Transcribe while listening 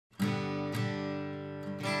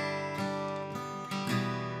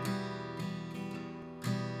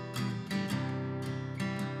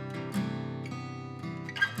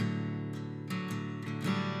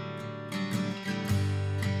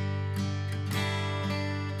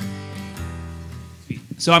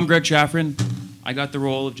So I'm Greg Chaffrin. I got the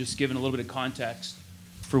role of just giving a little bit of context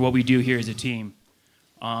for what we do here as a team.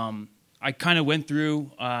 I kind of went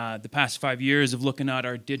through the past 5 years of looking at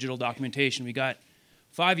our digital documentation. We got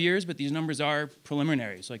 5 years, but these numbers are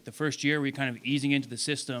preliminary. So like the first year, we're kind of easing into the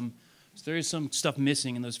system. So there is some stuff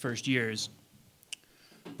missing in those first years.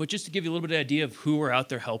 But just to give you a little bit of idea of who we're out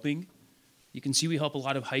there helping, you can see we help a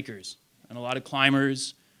lot of hikers and a lot of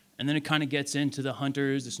climbers. And then it kind of gets into the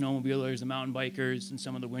hunters, the snowmobilers, the mountain bikers, and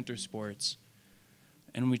some of the winter sports.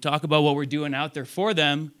 And when we talk about what we're doing out there for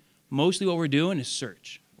them, mostly what we're doing is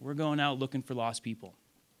search. We're going out looking for lost people.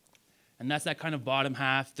 And that's that kind of bottom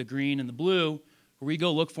half, the green and the blue, where we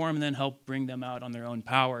go look for them and then help bring them out on their own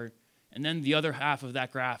power. And then the other half of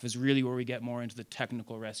that graph is really where we get more into the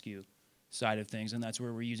technical rescue side of things, and that's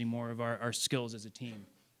where we're using more of our skills as a team.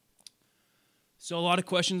 So a lot of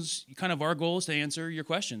questions, kind of our goal is to answer your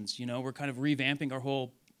questions. You know, we're kind of revamping our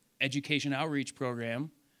whole education outreach program,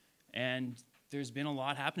 and there's been a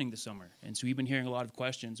lot happening this summer. And so we've been hearing a lot of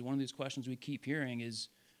questions. One of these questions we keep hearing is,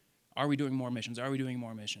 are we doing more missions? Are we doing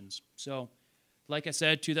more missions? So like I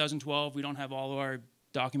said, 2012, we don't have all of our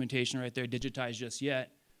documentation right there digitized just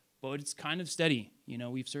yet, but it's kind of steady. You know,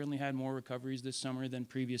 we've certainly had more recoveries this summer than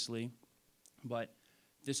previously, but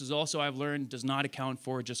this is also, I've learned, does not account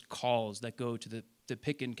for just calls that go to the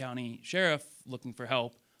Pitkin County Sheriff looking for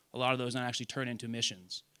help. A lot of those don't actually turn into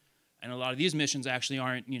missions. And a lot of these missions actually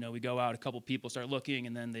aren't, you know, we go out, a couple people start looking,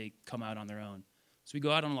 and then they come out on their own. So we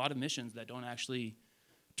go out on a lot of missions that don't actually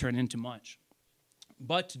turn into much.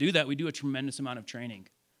 But to do that, we do a tremendous amount of training.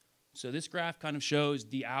 So this graph kind of shows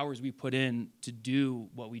the hours we put in to do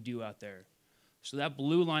what we do out there. So that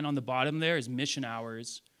blue line on the bottom there is mission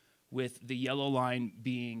hours, with the yellow line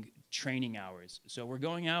being training hours. So we're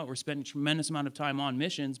going out, we're spending a tremendous amount of time on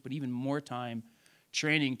missions, but even more time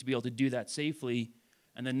training to be able to do that safely.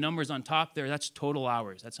 And the numbers on top there, that's total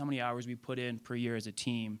hours. That's how many hours we put in per year as a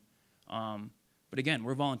team. But again,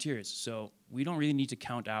 we're volunteers, so we don't really need to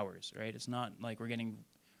count hours, right? It's not like we're getting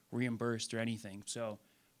reimbursed or anything. So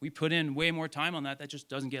we put in way more time on that. That just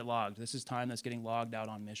doesn't get logged. This is time that's getting logged out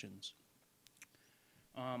on missions.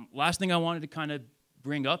 Last thing I wanted to kind of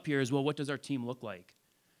bring up here is, well, what does our team look like?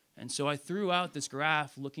 And so I threw out this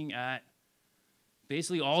graph looking at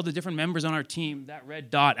basically all the different members on our team. That red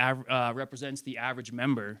dot represents the average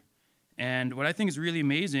member. And what I think is really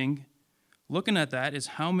amazing looking at that is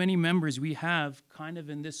how many members we have kind of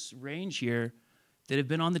in this range here that have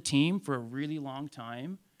been on the team for a really long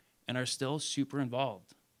time and are still super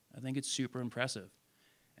involved. I think it's super impressive.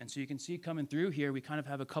 And so you can see coming through here, we kind of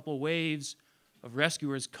have a couple waves of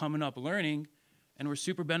rescuers coming up learning. And we're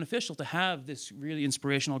super beneficial to have this really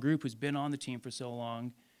inspirational group who's been on the team for so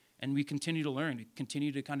long. And we continue to learn. We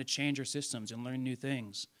continue to kind of change our systems and learn new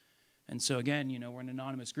things. And so again, you know, we're an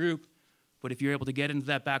anonymous group. But if you're able to get into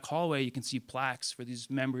that back hallway, you can see plaques for these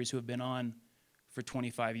members who have been on for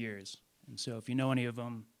 25 years. And so if you know any of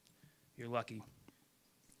them, you're lucky.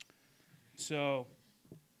 So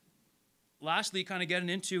lastly, kind of getting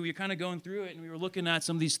into, we're kind of going through it, and we were looking at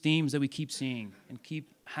some of these themes that we keep seeing and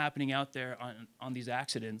keep happening out there on these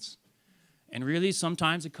accidents. And really,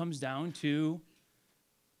 sometimes it comes down to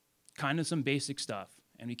kind of some basic stuff.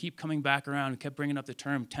 And we keep coming back around. We kept bringing up the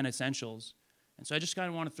term 10 essentials. And so I just kind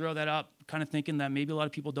of want to throw that up, kind of thinking that maybe a lot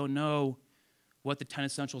of people don't know what the 10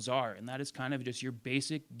 essentials are. And that is kind of just your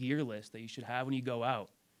basic gear list that you should have when you go out.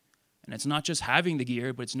 And it's not just having the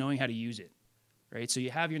gear, but it's knowing how to use it. Right? So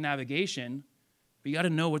you have your navigation, but you got to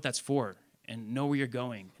know what that's for and know where you're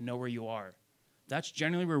going and know where you are. That's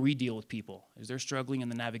generally where we deal with people, is they're struggling in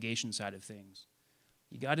the navigation side of things.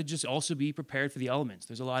 You got to just also be prepared for the elements.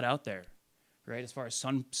 There's a lot out there, right? As far as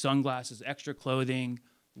sunglasses, extra clothing,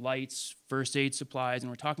 lights, first aid supplies.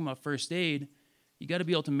 And we're talking about first aid. You got to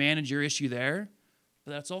be able to manage your issue there.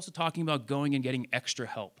 But that's also talking about going and getting extra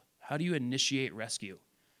help. How do you initiate rescue?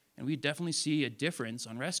 And we definitely see a difference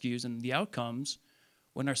on rescues and the outcomes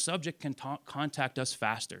when our subject can contact us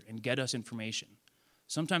faster and get us information.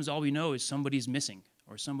 Sometimes all we know is somebody's missing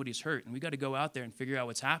or somebody's hurt, and we got to go out there and figure out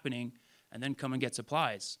what's happening and then come and get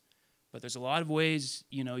supplies. But there's a lot of ways,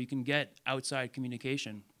 you know, you can get outside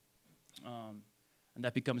communication, and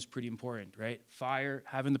that becomes pretty important, right? Fire,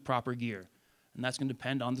 having the proper gear, and that's going to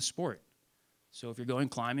depend on the sport. So if you're going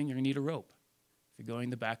climbing, you're going to need a rope. If you're going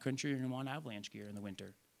the backcountry, you're going to want avalanche gear in the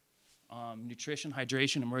winter. Nutrition,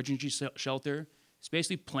 hydration, emergency shelter. It's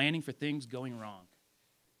basically planning for things going wrong.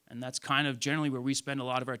 And that's kind of generally where we spend a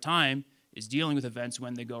lot of our time, is dealing with events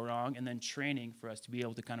when they go wrong and then training for us to be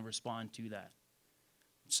able to kind of respond to that.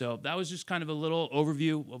 So that was just kind of a little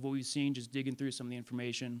overview of what we've seen, just digging through some of the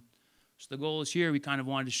information. So the goal is here, we kind of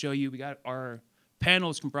wanted to show you, we got our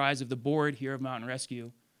panel is comprised of the board here of Mountain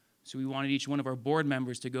Rescue. So we wanted each one of our board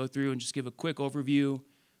members to go through and just give a quick overview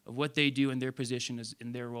of what they do in their position,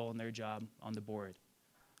 in their role and their job on the board.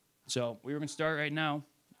 So we're going to start right now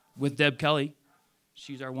with Deb Kelly.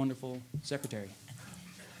 She's our wonderful secretary.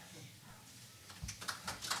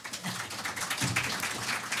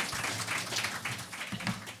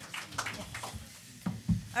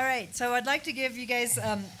 All right, so I'd like to give you guys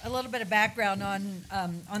a little bit of background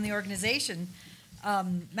on the organization.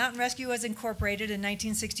 Mountain Rescue was incorporated in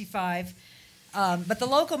 1965, but the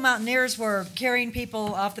local mountaineers were carrying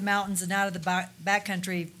people off the mountains and out of the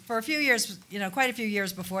backcountry for a few years, quite a few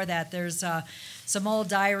years before that. There's some old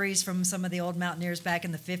diaries from some of the old mountaineers back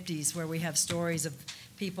in the 50s where we have stories of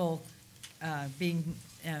people being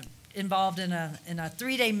involved in a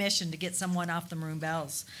 3-day mission to get someone off the Maroon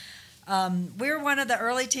Bells. We were one of the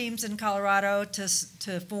early teams in Colorado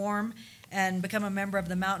to form and become a member of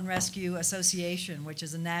the Mountain Rescue Association, which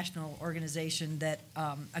is a national organization that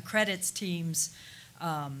accredits teams,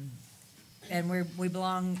 and we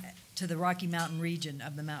belong to the Rocky Mountain region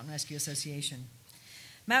of the Mountain Rescue Association.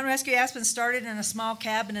 Mountain Rescue Aspen started in a small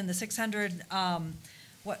cabin in the 600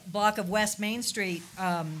 block of West Main Street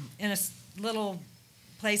in a little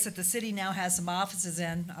place that the city now has some offices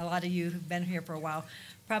in. A lot of you who've been here for a while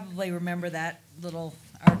probably remember that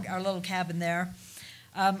our little cabin there.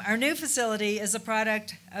 Our new facility is a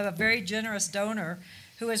product of a very generous donor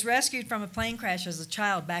who was rescued from a plane crash as a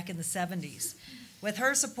child back in the 70s. With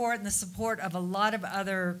her support and the support of a lot of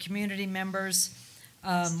other community members,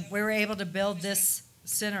 we were able to build this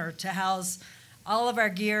center to house all of our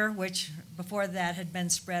gear, which before that had been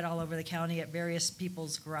spread all over the county at various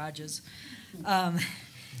people's garages.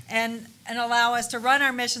 And allow us to run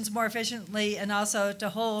our missions more efficiently and also to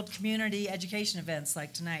hold community education events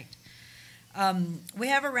like tonight. We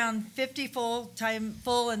have around 50 full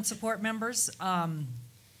and support members.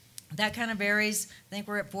 That kind of varies. I think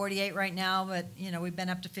we're at 48 right now, but we've been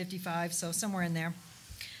up to 55, so somewhere in there.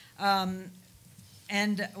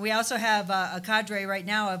 And we also have a cadre right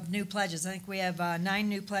now of new pledges. I think we have 9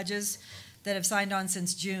 new pledges that have signed on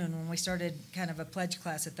since June when we started kind of a pledge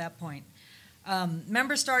class at that point.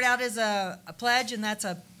 Members start out as a pledge, and that's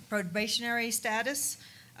a probationary status.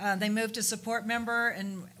 They move to support member,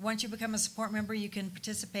 and once you become a support member, you can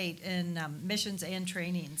participate in missions and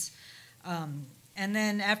trainings. And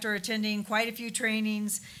then after attending quite a few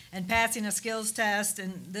trainings and passing a skills test,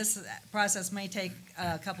 and this process may take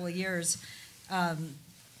a couple of years,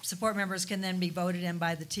 support members can then be voted in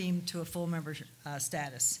by the team to a full member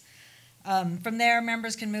status. From there,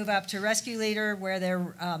 members can move up to rescue leader, where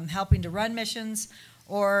they're helping to run missions,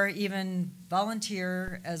 or even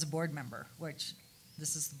volunteer as a board member, which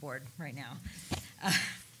this is the board right now.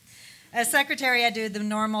 As secretary, I do the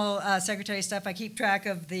normal secretary stuff. I keep track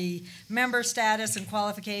of the member status and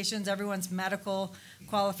qualifications, everyone's medical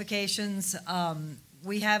qualifications.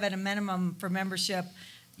 We have at a minimum for membership,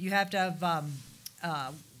 you have to have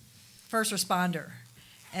first responder.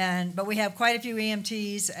 But we have quite a few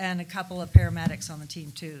EMTs and a couple of paramedics on the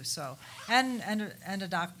team too. So, and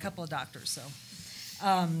a couple of doctors. So,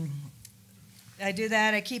 I do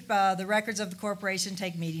that. I keep the records of the corporation,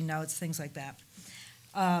 take meeting notes, things like that.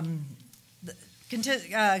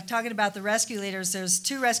 Talking about the rescue leaders, there's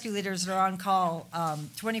 2 rescue leaders that are on call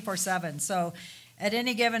 24/7. So, at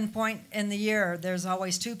any given point in the year, there's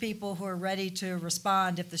always 2 people who are ready to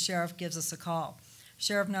respond if the sheriff gives us a call.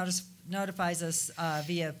 Sheriff notifies us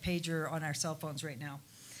via pager on our cell phones right now.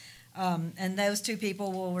 And those 2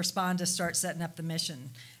 people will respond to start setting up the mission.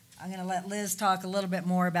 I'm going to let Liz talk a little bit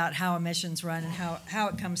more about how a mission's run and how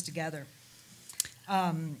it comes together.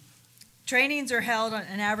 Trainings are held on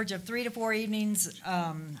an average of 3 to 4 evenings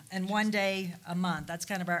and 1 day a month. That's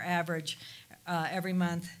kind of our average. Every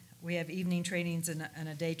month we have evening trainings and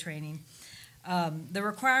a day training. The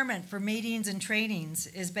requirement for meetings and trainings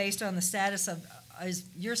is based on the status of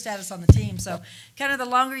your status on the team. So kind of the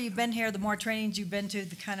longer you've been here, the more trainings you've been to,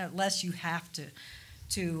 the kind of less you have to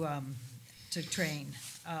train.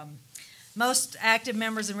 Most active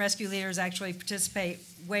members and rescue leaders actually participate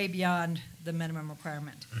way beyond the minimum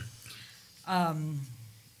requirement.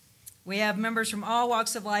 We have members from all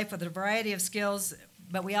walks of life with a variety of skills,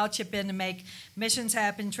 but we all chip in to make missions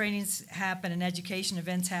happen, trainings happen, and education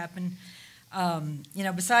events happen.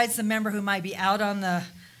 Besides the member who might be out on the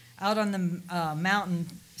mountain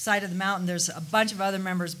side of the mountain, there's a bunch of other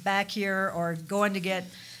members back here or going to get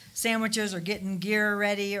sandwiches or getting gear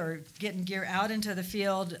ready or getting gear out into the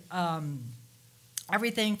field.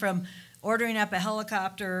 Everything from ordering up a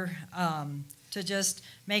helicopter to just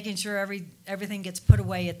making sure everything gets put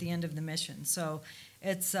away at the end of the mission. So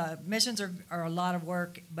it's missions are a lot of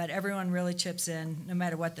work, but everyone really chips in no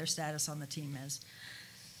matter what their status on the team is.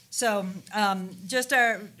 So just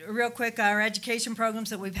real quick, our education programs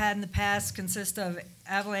that we've had in the past consist of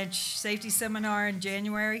avalanche safety seminar in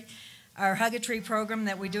January, our Hug a Tree program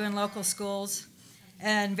that we do in local schools,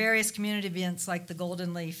 and various community events like the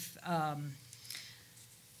Golden Leaf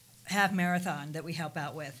half marathon that we help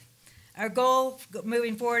out with. Our goal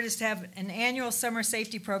moving forward is to have an annual summer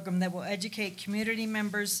safety program that will educate community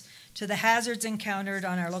members to the hazards encountered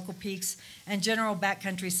on our local peaks and general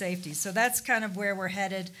backcountry safety. So that's kind of where we're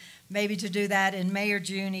headed, maybe to do that in May or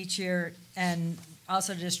June each year, and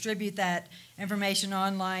also to distribute that information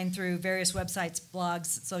online through various websites,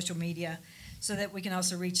 blogs, social media, so that we can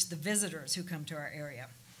also reach the visitors who come to our area.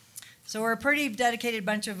 So we're a pretty dedicated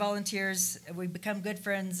bunch of volunteers. We've become good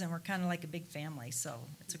friends, and we're kind of like a big family, so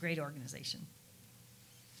it's a great organization.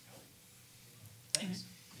 Thanks.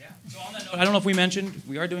 Yeah. So on that note, I don't know if we mentioned,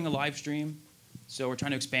 we are doing a live stream, so we're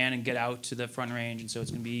trying to expand and get out to the Front Range, and so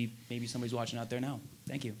it's going to be, maybe somebody's watching out there now.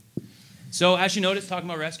 Thank you. So as you noticed, talking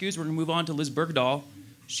about rescues, we're going to move on to Liz Bergdahl.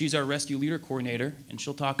 She's our rescue leader coordinator, and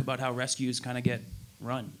she'll talk about how rescues kind of get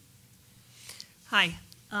run. Hi.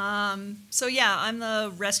 So yeah, I'm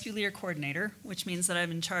the rescue leader coordinator, which means that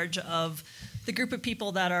I'm in charge of the group of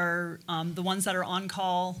people that are the ones that are on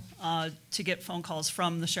call to get phone calls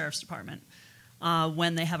from the Sheriff's Department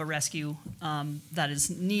when they have a rescue that is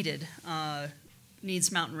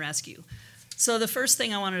needs mountain rescue. So the first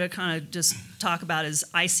thing I wanted to kind of just talk about is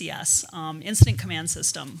ICS, Incident Command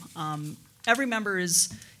System. Every member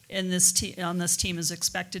on this team is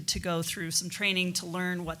expected to go through some training to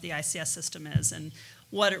learn what the ICS system is. And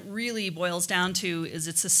what it really boils down to is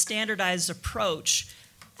it's a standardized approach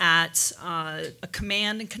at a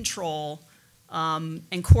command and control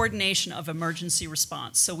and coordination of emergency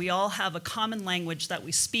response. So we all have a common language that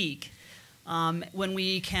we speak when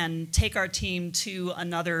we can take our team to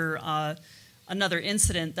another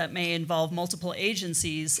incident that may involve multiple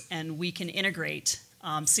agencies, and we can integrate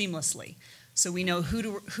seamlessly. So we know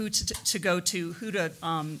who to go to,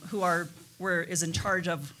 where is in charge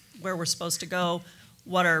of where we're supposed to go,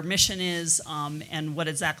 what our mission is, and what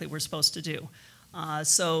exactly we're supposed to do.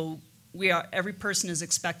 So every person is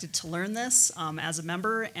expected to learn this as a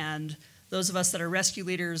member, and those of us that are rescue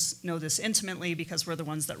leaders know this intimately because we're the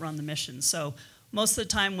ones that run the mission. So most of the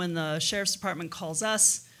time when the Sheriff's Department calls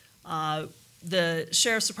us, the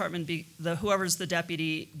Sheriff's Department, whoever's the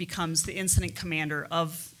deputy, becomes the incident commander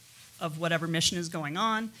of whatever mission is going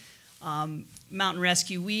on. Mountain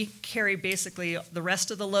Rescue, we carry basically the rest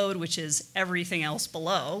of the load, which is everything else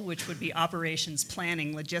below, which would be operations,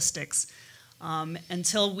 planning, logistics,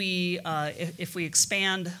 until if we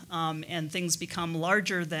expand and things become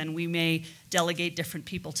larger, then we may delegate different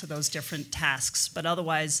people to those different tasks. But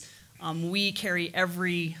otherwise, we carry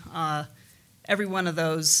every one of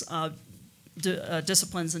those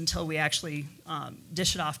disciplines until we actually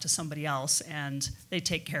dish it off to somebody else, and they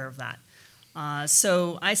take care of that.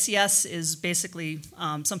 So ICS is basically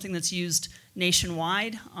something that's used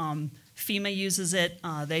nationwide. FEMA uses it.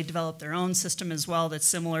 They developed their own system as well that's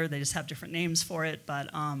similar. They just have different names for it, but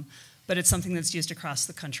it's something that's used across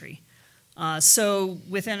the country. So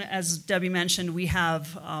within, as Debbie mentioned, we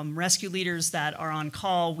have rescue leaders that are on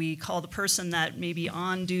call. We call the person that may be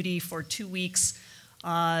on duty for 2 weeks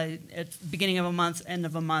at the beginning of a month, end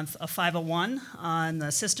of a month, a 501, and the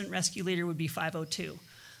assistant rescue leader would be 502.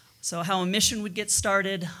 So how a mission would get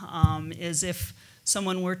started is if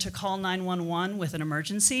someone were to call 911 with an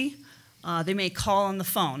emergency, they may call on the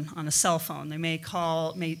phone, on a cell phone. They may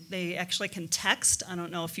call, they actually can text. I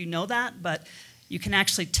don't know if you know that, but you can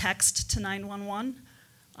actually text to 911.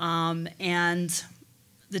 And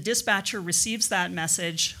the dispatcher receives that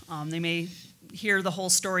message. They may hear the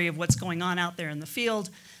whole story of what's going on out there in the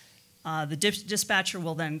field. The dispatcher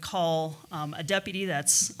will then call a deputy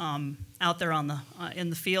that's out there in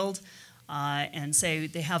the field and say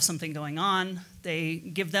they have something going on. They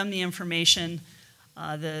give them the information.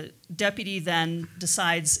 The deputy then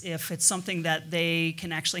decides if it's something that they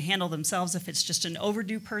can actually handle themselves, if it's just an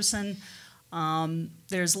overdue person.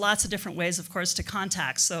 There's lots of different ways, of course, to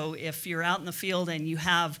contact. So if you're out in the field and you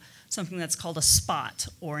have something that's called a spot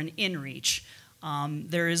or an in-reach,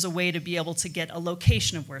 there is a way to be able to get a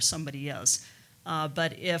location of where somebody is.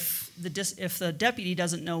 But if the deputy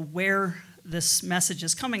doesn't know where this message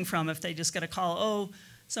is coming from, if they just get a call, oh,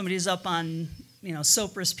 somebody's up on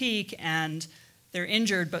Cypress Peak and they're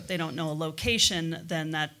injured but they don't know a location,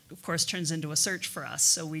 then that of course turns into a search for us.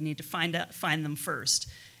 So we need to find them first.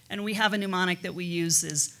 And we have a mnemonic that we use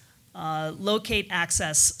is locate,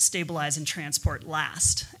 access, stabilize, and transport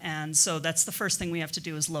last. And so that's the first thing we have to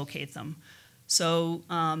do is locate them. So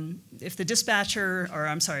if the dispatcher, or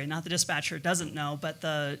I'm sorry, not the dispatcher, doesn't know, but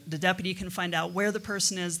the deputy can find out where the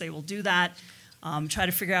person is, they will do that, try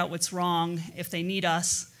to figure out what's wrong. If they need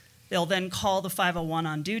us, they'll then call the 501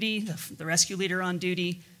 on duty, the rescue leader on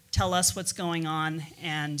duty, tell us what's going on,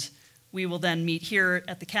 and we will then meet here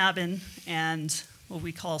at the cabin and what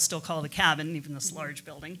we still call the cabin, even this large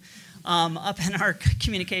building, up in our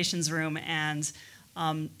communications room and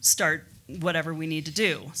start whatever we need to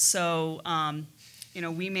do. So,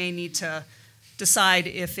 we may need to decide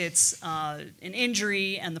if it's an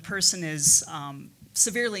injury and the person is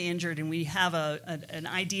severely injured and we have an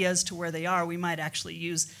idea as to where they are, we might actually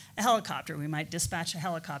use a helicopter. We might dispatch a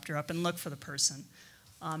helicopter up and look for the person.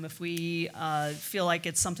 If we feel like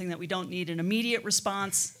it's something that we don't need an immediate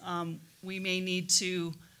response, we may need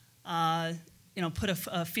to put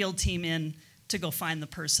a field team in to go find the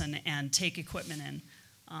person and take equipment in.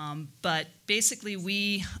 But basically,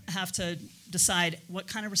 we have to decide what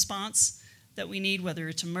kind of response that we need, whether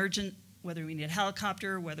it's emergent, whether we need a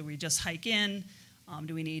helicopter, whether we just hike in,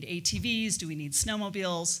 do we need ATVs, do we need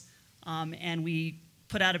snowmobiles, and we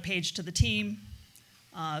put out a page to the team,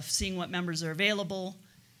 seeing what members are available,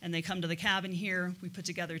 and they come to the cabin here, we put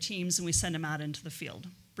together teams, and we send them out into the field,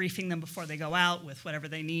 briefing them before they go out with whatever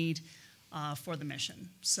they need for the mission.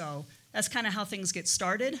 So that's kind of how things get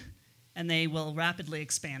started, and they will rapidly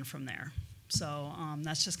expand from there. So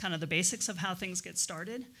that's just kind of the basics of how things get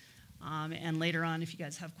started. And later on, if you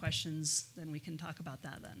guys have questions, then we can talk about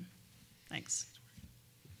that then. Thanks.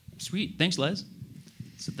 Sweet. Thanks, Les.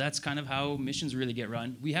 So that's kind of how missions really get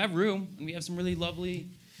run. We have room, and we have some really lovely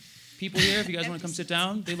people here. If you guys want to come sit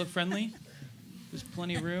down, they look friendly. There's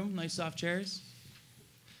plenty of room, nice soft chairs.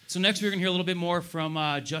 So next we're going to hear a little bit more from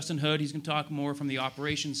Justin Hood. He's going to talk more from the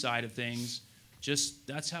operations side of things. Just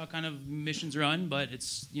that's how kind of missions run, but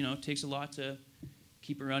it's, it takes a lot to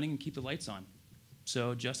keep it running and keep the lights on.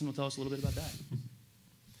 So Justin will tell us a little bit about that.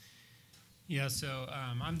 Yeah, so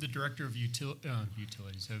I'm the director of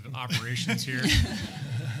utilities, of operations here.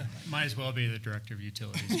 Might as well be the director of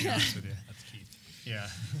utilities, to be honest with you. That's key. Yeah.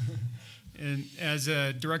 And as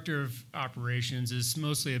a director of operations, it's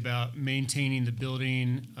mostly about maintaining the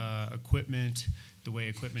building, equipment, the way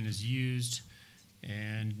equipment is used,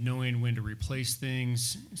 and knowing when to replace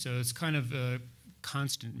things. So it's kind of a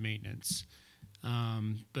constant maintenance.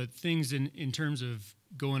 But things in terms of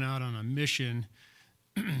going out on a mission,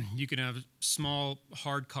 you can have small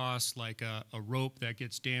hard costs like a rope that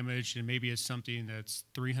gets damaged, and maybe it's something that's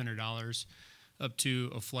 $300, up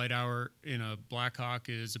to a flight hour in a Black Hawk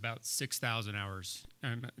is about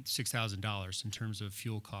 $6,000 in terms of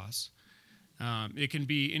fuel costs. It can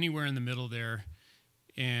be anywhere in the middle there,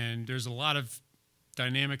 and there's a lot of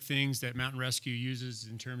dynamic things that Mountain Rescue uses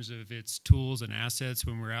in terms of its tools and assets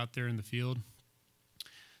when we're out there in the field.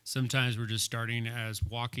 Sometimes we're just starting as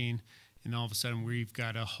walking, and all of a sudden we've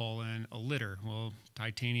got to haul in a litter. Well,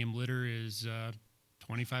 titanium litter is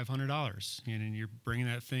 $2,500, and then you're bringing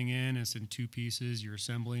that thing in. It's in two pieces. You're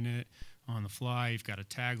assembling it on the fly. You've got a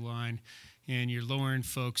tagline, and you're lowering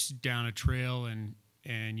folks down a trail, and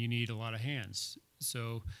you need a lot of hands.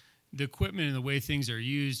 So the equipment and the way things are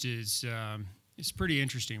used is it's pretty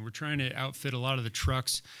interesting. We're trying to outfit a lot of the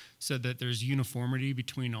trucks so that there's uniformity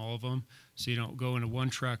between all of them, so you don't go into one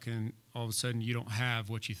truck and all of a sudden you don't have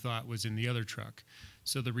what you thought was in the other truck.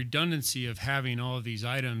 So the redundancy of having all of these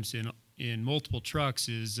items in multiple trucks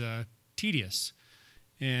is tedious,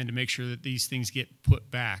 and to make sure that these things get put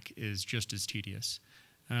back is just as tedious.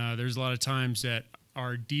 There's a lot of times that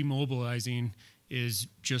our demobilizing is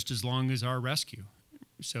just as long as our rescue.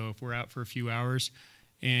 So if we're out for a few hours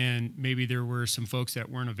and maybe there were some folks that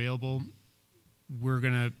weren't available, we're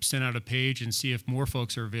going to send out a page and see if more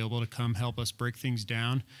folks are available to come help us break things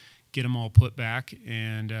down, get them all put back,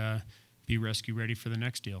 and be rescue ready for the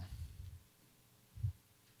next deal.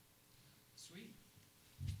 Sweet.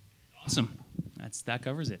 Awesome. That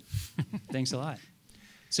covers it. Thanks a lot.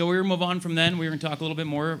 So we're going to move on from then. We're going to talk a little bit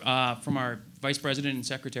more from our Vice President and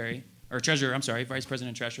Secretary, or Treasurer, Vice President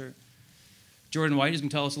and Treasurer. Jordan White is going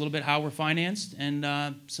to tell us a little bit how we're financed and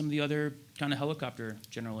some of the other kind of helicopter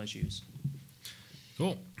general issues.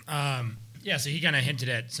 Cool. Yeah, so he kind of hinted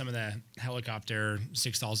at some of the helicopter,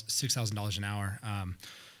 $6,000 an hour.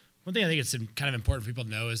 One thing I think it's kind of important for people to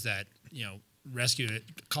know is that,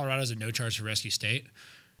 Colorado is a no charge for rescue state,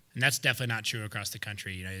 and that's definitely not true across the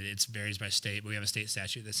country. It varies by state, but we have a state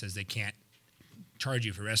statute that says they can't charge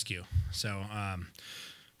you for rescue. So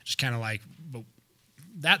just kind of like, but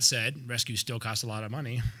that said, rescue still costs a lot of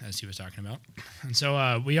money, as he was talking about. And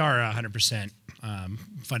so we are 100%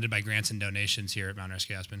 funded by grants and donations here at Mountain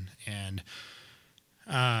Rescue Aspen. And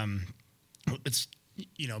it's,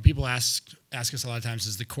 people ask us a lot of times,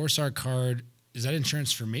 is the Corsair card, is that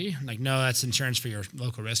insurance for me? Like, no, that's insurance for your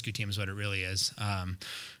local rescue team is what it really is.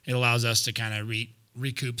 It allows us to kind of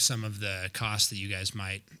recoup some of the costs that you guys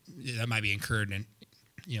might be incurred in,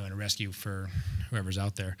 in a rescue for whoever's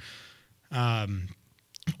out there.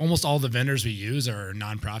 Almost all the vendors we use are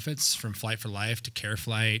nonprofits, from Flight for Life to Care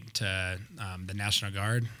Flight to the National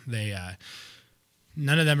Guard.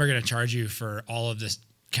 None of them are going to charge you for all of this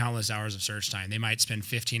countless hours of search time. They might spend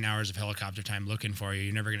 15 hours of helicopter time looking for you.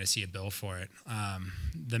 You're never going to see a bill for it.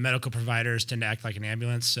 The medical providers tend to act like an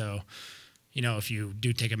ambulance, so if you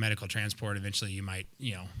do take a medical transport, eventually you might,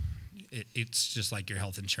 it's just like your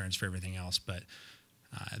health insurance for everything else. But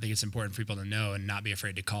I think it's important for people to know and not be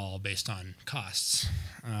afraid to call based on costs.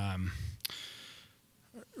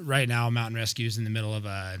 Right now, Mountain Rescue is in the middle of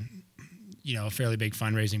a fairly big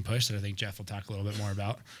fundraising push that I think Jeff will talk a little bit more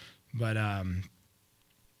about. But on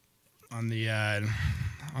the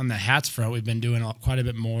hats front, we've been doing quite a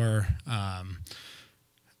bit more.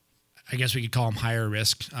 I guess we could call them higher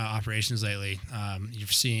risk operations lately. You're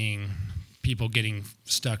seeing people getting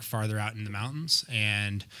stuck farther out in the mountains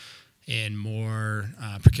and in more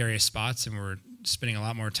precarious spots, and we're spending a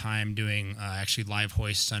lot more time doing actually live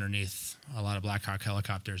hoists underneath a lot of Black Hawk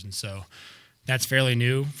helicopters. And so that's fairly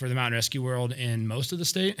new for the mountain rescue world in most of the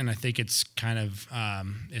state, and I think it's kind of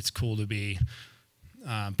it's cool to be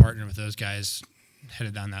partnering with those guys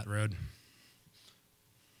headed down that road.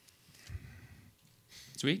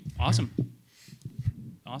 Sweet. Awesome.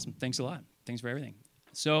 Awesome. Thanks a lot. Thanks for everything.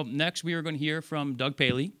 So next we are going to hear from Doug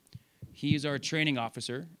Paley. He's our training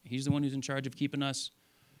officer. He's the one who's in charge of keeping us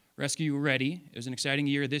rescue ready. It was an exciting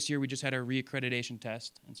year. This year we just had our reaccreditation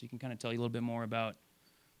test, and so he can kind of tell you a little bit more about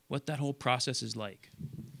what that whole process is like.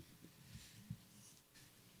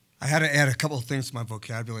 I had to add a couple of things to my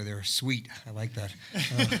vocabulary there. Sweet. I like that.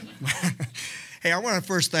 Hey, I want to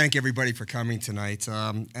first thank everybody for coming tonight.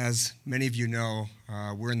 As many of you know,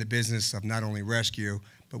 we're in the business of not only rescue,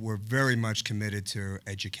 but we're very much committed to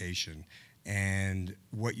education. And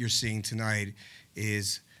what you're seeing tonight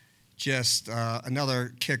is just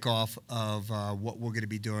another kickoff of what we're going to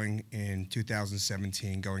be doing in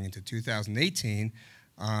 2017, going into 2018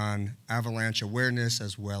 on avalanche awareness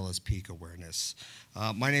as well as peak awareness.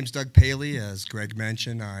 My name's Doug Paley. As Greg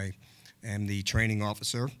mentioned, I am the training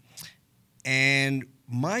officer. And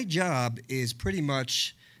my job is pretty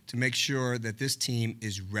much to make sure that this team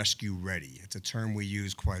is rescue ready. It's a term we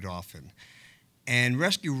use quite often. And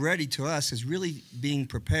rescue ready to us is really being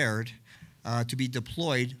prepared to be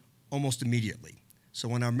deployed almost immediately. So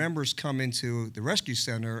when our members come into the rescue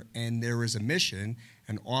center and there is a mission,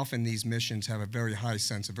 and often these missions have a very high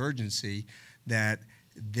sense of urgency, that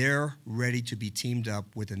they're ready to be teamed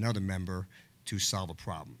up with another member to solve a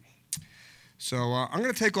problem. So I'm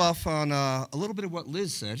going to take off on a little bit of what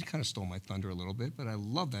Liz said. She kind of stole my thunder a little bit, but I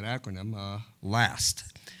love that acronym, LAST.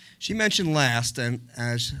 She mentioned LAST, and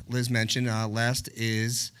as Liz mentioned, LAST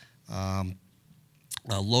is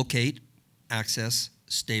locate, access,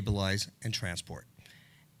 stabilize, and transport.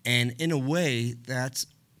 And in a way, that's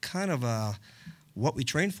kind of what we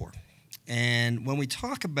train for. And when we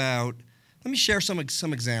talk about, let me share some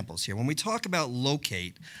examples here. When we talk about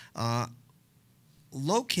locate,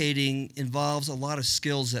 locating involves a lot of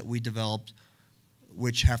skills that we developed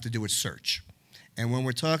which have to do with search. And when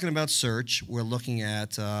we're talking about search, we're looking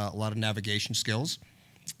at a lot of navigation skills.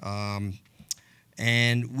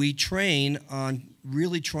 And we train on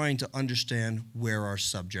really trying to understand where our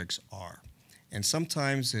subjects are. And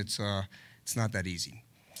sometimes it's not that easy.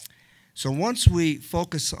 So once we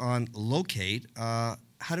focus on locate, how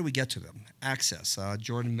do we get to them? Access.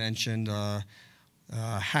 Jordan mentioned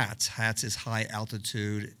HATS. HATS is High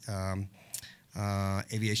Altitude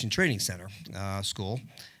Aviation Training Center school.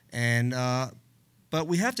 And but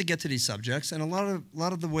we have to get to these subjects, and a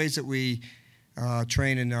lot of the ways that we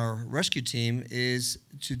train in our rescue team is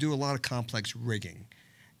to do a lot of complex rigging.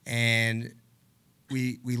 And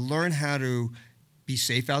we learn how to be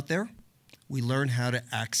safe out there. We learn how to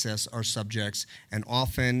access our subjects, and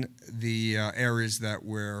often the areas that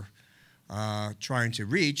we're trying to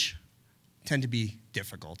reach tend to be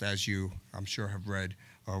difficult, as you, I'm sure, have read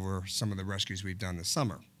over some of the rescues we've done this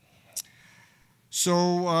summer.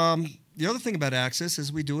 So the other thing about access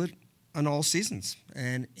is we do it on all seasons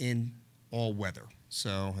and in all weather.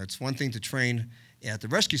 So it's one thing to train at the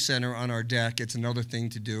rescue center on our deck. It's another thing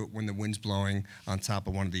to do it when the wind's blowing on top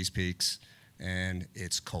of one of these peaks and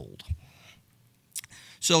it's cold.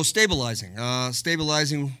 So stabilizing.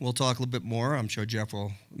 Stabilizing, we'll talk a little bit more. I'm sure Jeff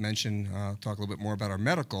will mention, talk a little bit more about our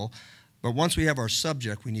medical. But once we have our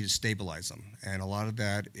subject, we need to stabilize them. And a lot of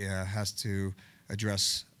that has to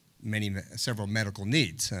address several medical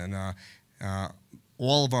needs. And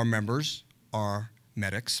all of our members are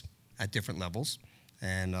medics at different levels.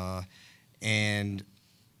 And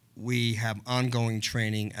we have ongoing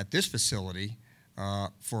training at this facility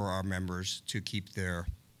for our members to keep their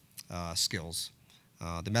skills,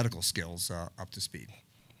 the medical skills, up to speed.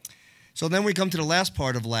 So then we come to the last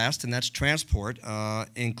part of LAST, and that's transport.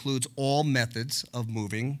 Includes all methods of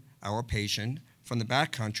moving our patient from the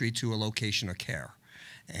backcountry to a location of care.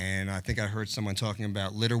 And I think I heard someone talking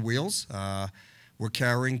about litter wheels. We're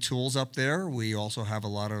carrying tools up there. We also have a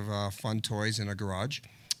lot of fun toys in a garage.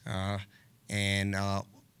 And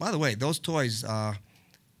by the way, those toys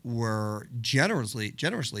were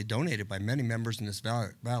generously donated by many members in this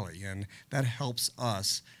valley, and that helps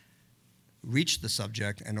us reach the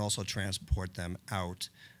subject and also transport them out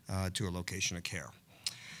to a location of care.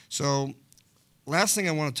 So last thing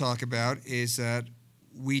I want to talk about is that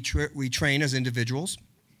we train as individuals,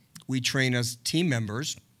 we train as team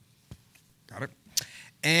members, got it,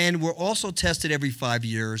 and we're also tested every 5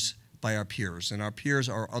 years by our peers, and our peers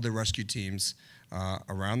are other rescue teams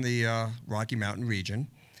around the Rocky Mountain region.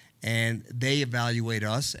 And they evaluate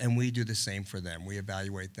us, and we do the same for them. We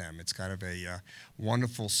evaluate them. It's kind of a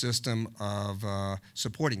wonderful system of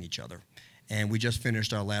supporting each other. And we just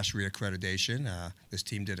finished our last reaccreditation. This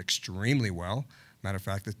team did extremely well. Matter of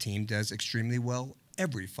fact, the team does extremely well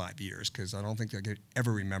every 5 years, because I don't think I could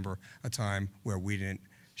ever remember a time where we didn't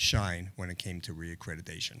shine when it came to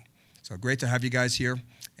reaccreditation. So great to have you guys here,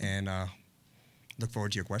 and look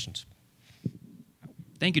forward to your questions.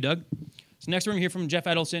 Thank you, Doug. So next we're going to hear from Jeff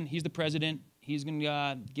Edelson. He's the president. He's going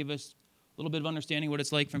to give us a little bit of understanding what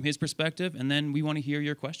it's like from his perspective, and then we want to hear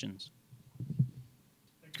your questions.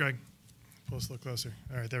 Thanks, Greg. Pull us a little closer.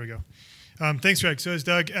 All right, there we go. Thanks, Greg. So as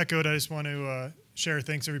Doug echoed, I just want to share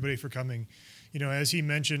thanks, everybody, for coming. You know, as he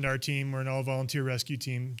mentioned, our team, we're an all-volunteer rescue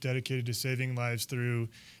team dedicated to saving lives through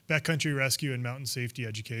backcountry rescue and mountain safety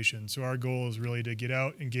education. So our goal is really to get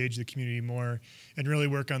out, engage the community more, and really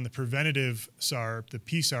work on the preventative SAR, the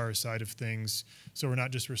PSAR side of things. So we're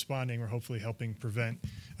not just responding, we're hopefully helping prevent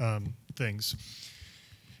things.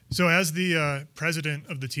 So as the president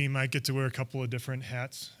of the team, I get to wear a couple of different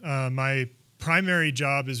hats. My primary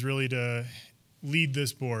job is really to lead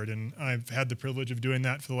this board, and I've had the privilege of doing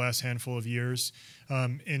that for the last handful of years.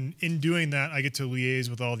 And in doing that, I get to liaise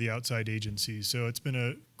with all the outside agencies. So it's been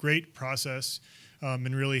a great process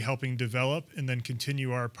in really helping develop and then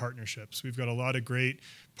continue our partnerships. We've got a lot of great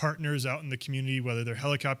partners out in the community, whether they're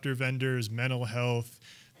helicopter vendors, mental health,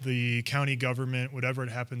 the county government, whatever it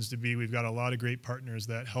happens to be. We've got a lot of great partners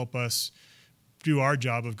that help us do our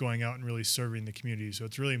job of going out and really serving the community. So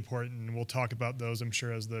it's really important, and we'll talk about those, I'm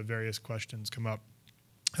sure, as the various questions come up.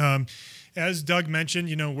 As Doug mentioned,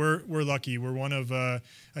 you know, we're lucky. We're one of a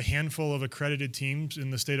handful of accredited teams in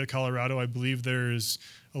the state of Colorado. I believe there's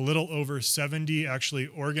a little over 70 actually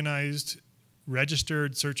organized,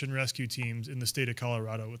 registered search and rescue teams in the state of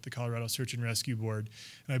Colorado with the Colorado Search and Rescue Board.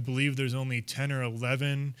 And I believe there's only 10 or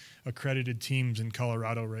 11 accredited teams in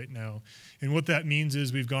Colorado right now. And what that means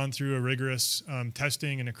is we've gone through a rigorous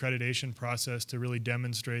testing and accreditation process to really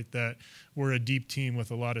demonstrate that we're a deep team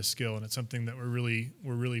with a lot of skill, and it's something that we're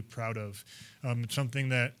really proud of. It's something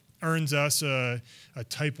that earns us a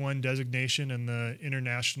Type 1 designation in the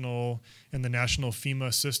international and the national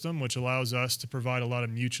FEMA system, which allows us to provide a lot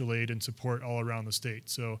of mutual aid and support all around the state.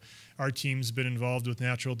 So our team's been involved with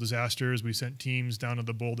natural disasters. We sent teams down to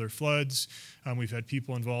the Boulder floods. We've had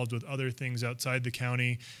people involved with other things outside the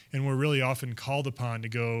county, and we're really often called upon to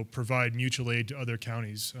go provide mutual aid to other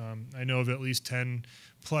counties. I know of at least 10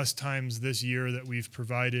 plus times this year that we've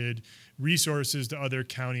provided resources to other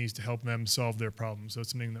counties to help them solve their problems. So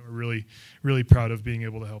it's something that we're really proud of being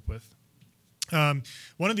able to help with.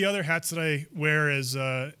 One of the other hats that I wear is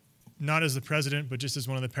not as the president, but just as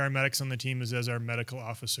one of the paramedics on the team, is as our medical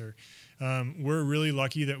officer. We're really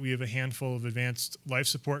lucky that we have a handful of advanced life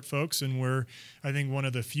support folks, and we're, I think, one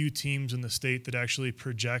of the few teams in the state that actually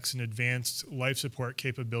projects an advanced life support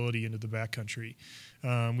capability into the backcountry.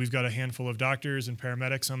 We've got a handful of doctors and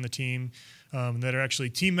paramedics on the team that are actually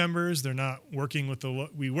team members. They're not working with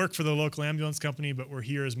we work for the local ambulance company, but we're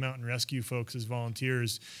here as mountain rescue folks, as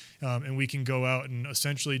volunteers, and we can go out and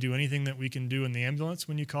essentially do anything that we can do in the ambulance,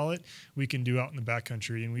 when you call it, we can do out in the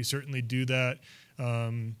backcountry. And we certainly do that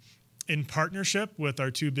in partnership with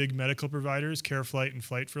our two big medical providers, CareFlight and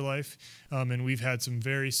Flight for Life. And we've had some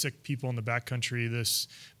very sick people in the backcountry this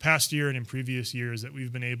past year and in previous years that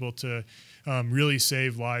we've been able to really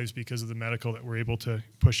save lives because of the medical that we're able to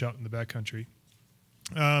push out in the backcountry.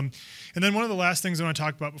 And then one of the last things I want to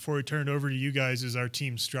talk about before we turn it over to you guys is our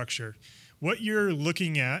team structure. What you're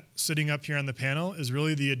looking at sitting up here on the panel is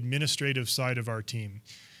really the administrative side of our team.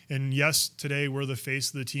 And yes, today we're the face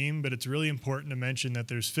of the team, but it's really important to mention that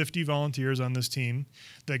there's 50 volunteers on this team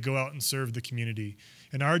that go out and serve the community.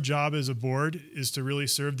 And our job as a board is to really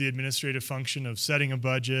serve the administrative function of setting a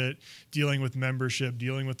budget, dealing with membership,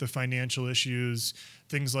 dealing with the financial issues,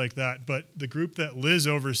 things like that. But the group that Liz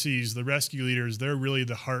oversees, the rescue leaders, they're really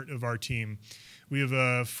the heart of our team. We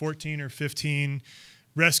have 14 or 15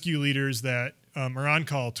 rescue leaders that are on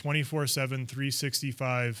call 24/7,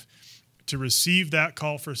 365 to receive that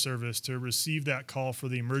call for service, to receive that call for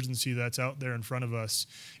the emergency that's out there in front of us,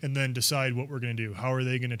 and then decide what we're going to do. How are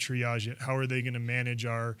they going to triage it? How are they going to manage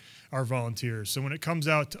our volunteers? So when it comes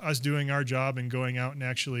out to us doing our job and going out and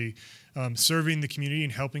actually serving the community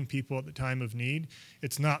and helping people at the time of need,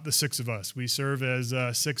 it's not the 6 of us. We serve as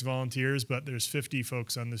 6 volunteers, but there's 50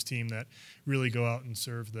 folks on this team that really go out and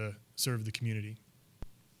serve the community.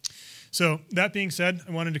 So that being said,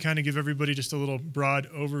 I wanted to kind of give everybody just a little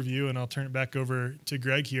broad overview, and I'll turn it back over to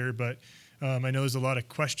Greg here. But I know there's a lot of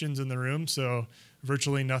questions in the room, so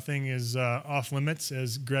virtually nothing is off limits.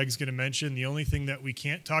 As Greg's going to mention, the only thing that we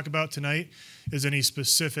can't talk about tonight is any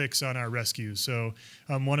specifics on our rescues. So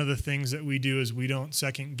one of the things that we do is we don't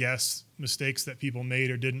second guess mistakes that people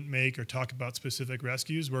made or didn't make or talk about specific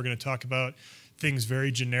rescues. We're going to talk about things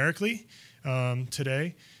very generically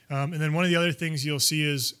today. And then one of the other things you'll see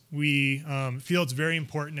is we feel it's very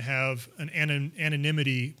important to have an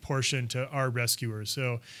anonymity portion to our rescuers.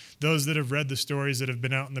 So those that have read the stories that have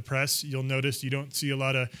been out in the press, you'll notice you don't see a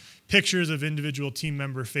lot of pictures of individual team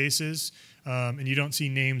member faces, and you don't see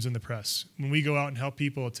names in the press. When we go out and help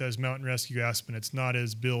people, it says Mountain Rescue Aspen. It's not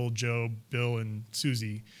as Bill, Joe, Bill, and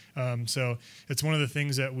Susie. So it's one of the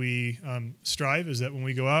things that we strive is that when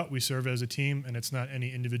we go out, we serve as a team, and it's not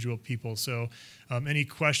any individual people. So any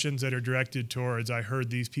questions that are directed towards, I heard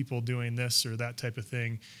these people doing this or that type of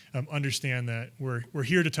thing, understand that we're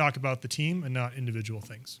here to talk about the team and not individual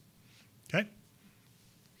things. Okay?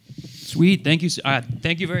 Sweet. Thank you.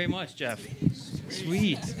 Thank you very much, Jeff.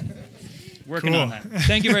 Sweet. Working Cool. on that.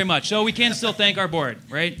 Thank you very much. So we can still thank our board,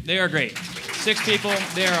 right? They are great. 6 people.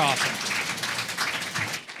 They are awesome.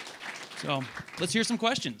 So let's hear some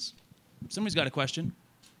questions. Somebody's got a question.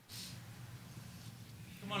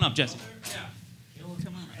 Come on up, Jesse. Yeah.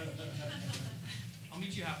 Come on. I'll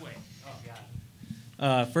meet you halfway. Oh,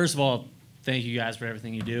 God. First of all, thank you guys for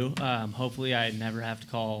everything you do. Hopefully I never have to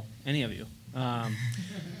call any of you.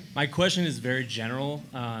 My question is very general.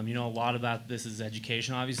 A lot about this is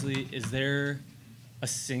education, obviously. Is there a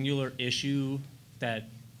singular issue that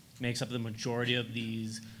makes up the majority of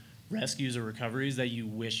these rescues or recoveries that you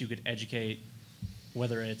wish you could educate,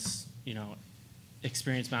 whether it's,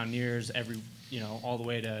 experienced mountaineers, all the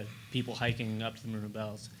way to people hiking up to the Maroon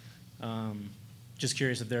Bells? Just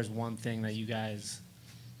curious if there's one thing that you guys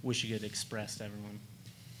wish you could express to everyone.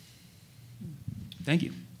 Thank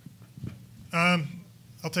you.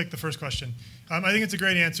 I'll take the first question. I think it's a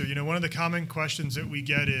great answer. One of the common questions that we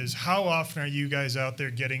get is, how often are you guys out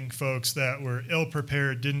there getting folks that were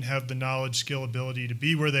ill-prepared, didn't have the knowledge, skill, ability to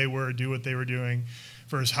be where they were, do what they were doing,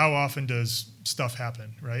 versus how often does stuff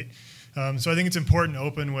happen, right? So I think it's important to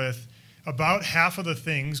open with about half of the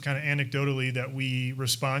things, kind of anecdotally, that we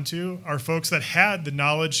respond to are folks that had the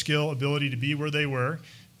knowledge, skill, ability to be where they were,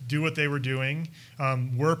 do what they were doing,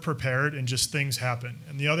 were prepared, and just things happen.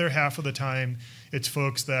 And the other half of the time, it's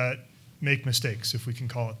folks that make mistakes, if we can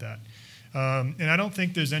call it that. And I don't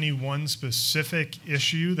think there's any one specific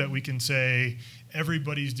issue that we can say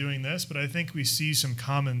everybody's doing this, but I think we see some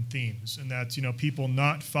common themes, and that's people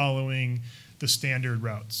not following the standard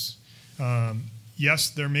routes. Yes,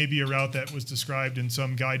 there may be a route that was described in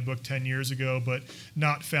some guidebook 10 years ago, but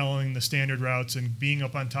not following the standard routes and being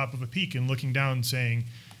up on top of a peak and looking down and saying,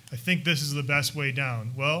 I think this is the best way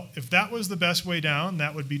down. Well, if that was the best way down,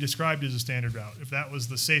 that would be described as a standard route. If that was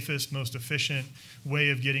the safest, most efficient way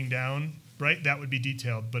of getting down, right, that would be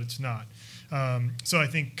detailed, but it's not. So I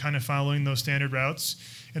think kind of following those standard routes.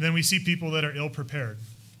 And then we see people that are ill-prepared,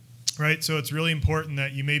 right? So it's really important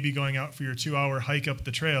that you may be going out for your 2-hour hike up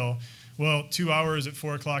the trail. Well, 2 hours at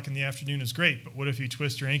 4 o'clock in the afternoon is great, but what if you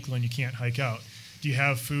twist your ankle and you can't hike out? Do you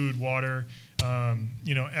have food, water,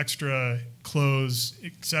 extra clothes,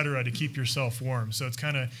 et cetera, to keep yourself warm? So it's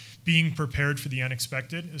kind of being prepared for the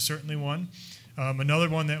unexpected is certainly one. Another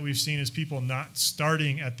one that we've seen is people not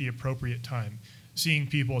starting at the appropriate time. Seeing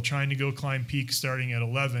people trying to go climb peaks starting at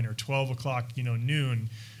 11 or 12 o'clock, noon,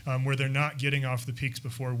 where they're not getting off the peaks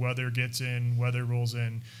before weather gets in, weather rolls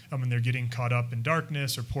in, and they're getting caught up in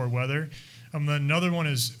darkness or poor weather. Another one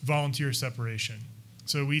is volunteer separation.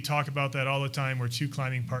 So we talk about that all the time where two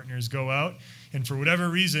climbing partners go out, and for whatever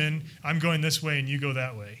reason, I'm going this way and you go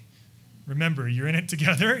that way. Remember, you're in it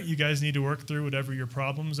together. You guys need to work through whatever your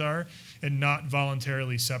problems are and not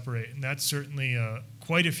voluntarily separate. And that's certainly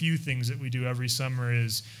quite a few things that we do every summer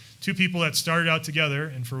is two people that started out together,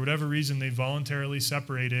 and for whatever reason, they voluntarily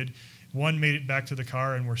separated. One made it back to the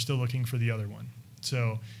car, and we're still looking for the other one.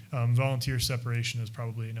 So volunteer separation is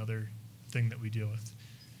probably another thing that we deal with.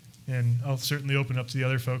 And I'll certainly open up to the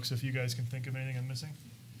other folks if you guys can think of anything I'm missing.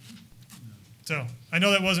 So I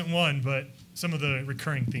know that wasn't one, but some of the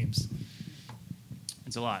recurring themes.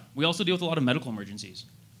 It's a lot. We also deal with a lot of medical emergencies.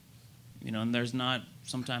 And there's not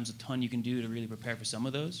sometimes a ton you can do to really prepare for some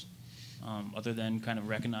of those, other than kind of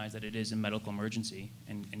recognize that it is a medical emergency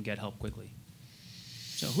and get help quickly.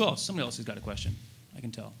 So who else? Somebody else has got a question. I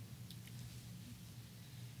can tell.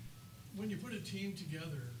 When you put a team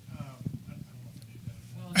together, I don't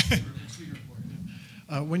know if I need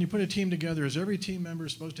that. When you put a team together, is every team member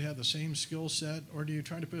supposed to have the same skill set, or do you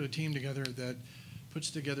try to put a team together that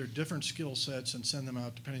puts together different skill sets and send them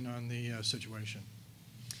out depending on the situation?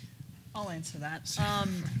 I'll answer that.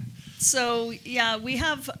 So yeah, we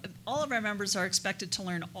have, all of our members are expected to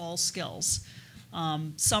learn all skills.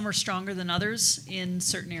 Some are stronger than others in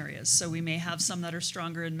certain areas. So we may have some that are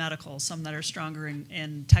stronger in medical, some that are stronger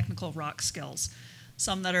in technical rock skills,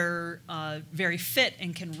 some that are very fit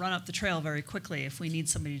and can run up the trail very quickly if we need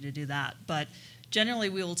somebody to do that. But generally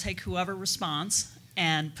we will take whoever responds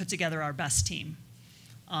and put together our best team.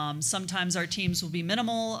 Sometimes our teams will be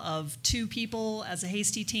minimal of 2 people as a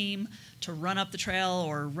hasty team to run up the trail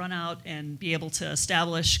or run out and be able to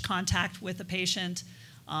establish contact with a patient.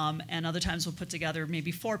 And other times we'll put together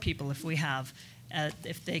maybe 4 people if we have,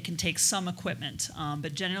 if they can take some equipment.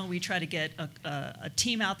 But generally we try to get a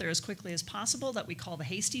team out there as quickly as possible that we call the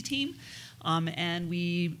hasty team. And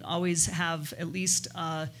we always have at least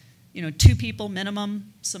 2 people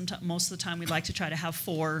minimum. Most of the time we'd like to try to have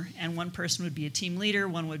 4, and one person would be a team leader,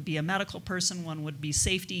 one would be a medical person, one would be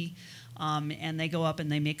safety, and they go up and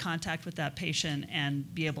they make contact with that patient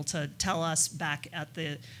and be able to tell us back at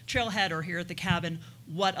the trailhead or here at the cabin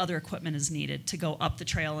what other equipment is needed to go up the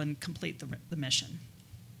trail and complete the mission.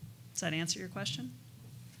 Does that answer your question?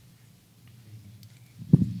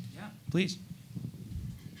 Yeah, please.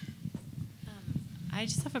 I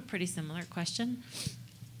just have a pretty similar question.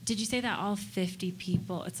 Did you say that all 50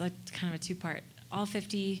 people, it's like kind of a 2-part, all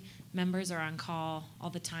 50 members are on call all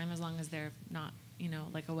the time as long as they're not,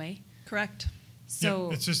 like away? Correct.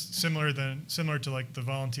 So it's just similar to like the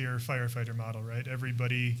volunteer firefighter model, right?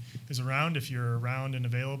 Everybody is around. If you're around and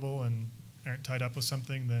available and aren't tied up with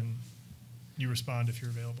something, then you respond if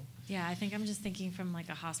you're available. Yeah, I think I'm just thinking from like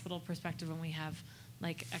a hospital perspective. When we have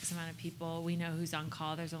like X amount of people, we know who's on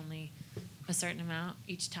call. There's only a certain amount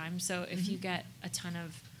each time. So if you get a ton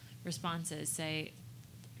of responses, say,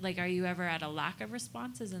 like, are you ever at a lack of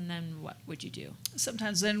responses, and then what would you do?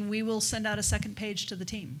 Sometimes then we will send out a second page to the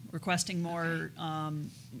team requesting more,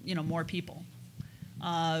 more people.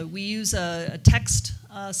 We use a text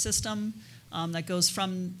system that goes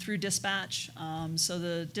through dispatch. So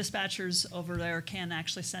the dispatchers over there can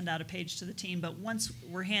actually send out a page to the team, but once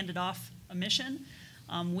we're handed off a mission,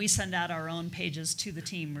 we send out our own pages to the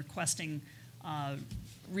team requesting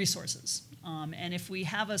resources. And if we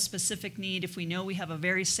have a specific need, if we know we have a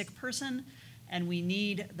very sick person and we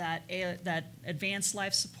need that advanced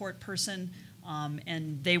life support person,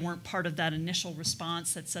 and they weren't part of that initial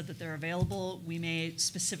response that said that they're available, we may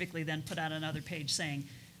specifically then put out another page saying,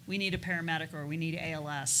 we need a paramedic or we need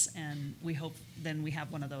ALS, and we hope then we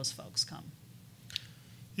have one of those folks come.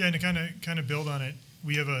 Yeah, and to kind of build on it,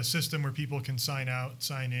 we have a system where people can sign out,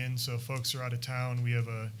 sign in. So if folks are out of town, we have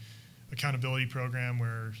a accountability program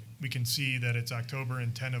where we can see that it's October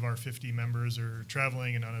and 10 of our 50 members are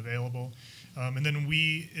traveling and unavailable. And then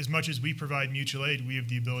as much as we provide mutual aid, we have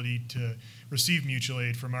the ability to receive mutual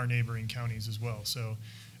aid from our neighboring counties as well. So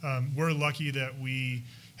we're lucky that we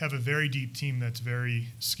have a very deep team that's very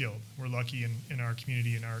skilled. We're lucky in our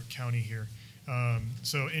community, in our county here.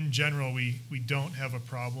 So in general, we don't have a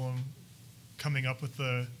problem coming up with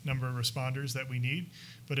the number of responders that we need.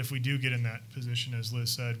 But if we do get in that position, as Liz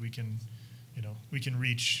said, we can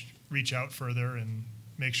reach out further and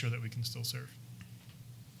make sure that we can still serve.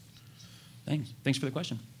 Thanks for the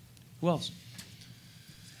question. Who else?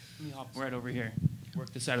 Let me hop right over here.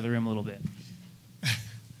 Work this side of the room a little bit.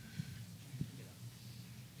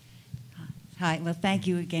 Hi. Well, thank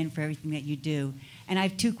you again for everything that you do. And I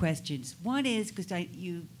have 2 questions. One is because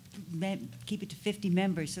you keep it to 50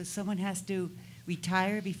 members, so someone has to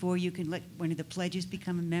retire before you can let one of the pledges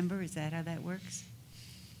become a member. Is that how that works?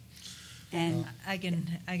 And I can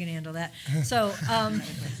handle that. So,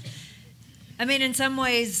 I mean, in some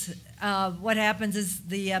ways, what happens is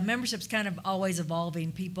the membership's kind of always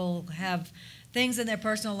evolving. People have things in their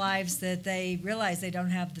personal lives that they realize they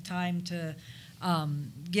don't have the time to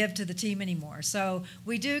give to the team anymore. So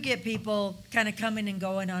we do get people kind of coming and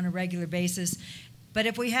going on a regular basis. But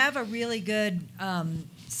if we have a really good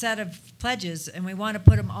set of pledges and we want to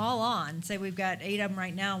put them all on, say we've got 8 of them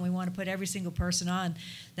right now and we want to put every single person on,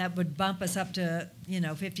 that would bump us up to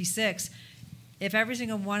 56. If every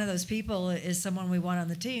single one of those people is someone we want on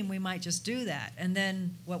the team, we might just do that. And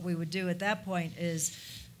then what we would do at that point is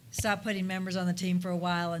stop putting members on the team for a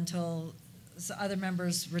while until other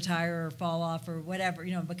members retire or fall off or whatever,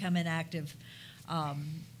 become inactive.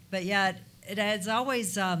 But yeah, it has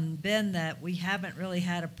always been that we haven't really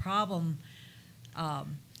had a problem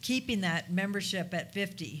keeping that membership at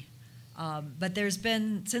 50. But there's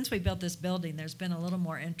been, since we built this building, there's been a little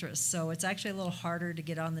more interest. So it's actually a little harder to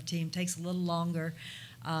get on the team. Takes a little longer.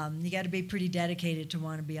 You got to be pretty dedicated to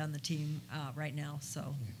want to be on the team right now.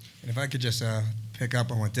 So, and if I could just pick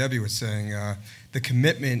up on what Debbie was saying, the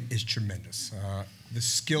commitment is tremendous. The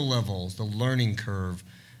skill levels, the learning curve,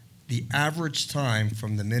 the average time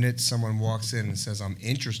from the minute someone walks in and says, I'm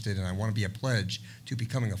interested and I want to be a pledge, to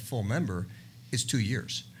becoming a full member is 2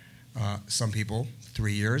 years. Some people,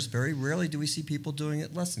 3 years. Very rarely do we see people doing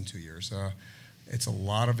it less than 2 years. It's a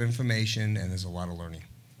lot of information and there's a lot of learning.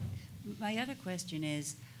 my other question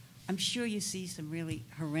is, I'm sure you see some really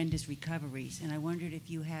horrendous recoveries, and I wondered if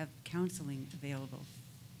you have counseling available.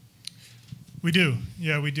 We do.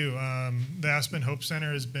 Yeah, we do. The Aspen Hope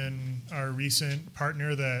Center has been our recent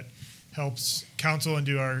partner that helps counsel and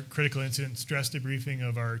do our critical incident stress debriefing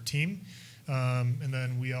of our team. And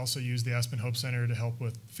then we also use the Aspen Hope Center to help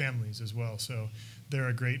with families as well. So they're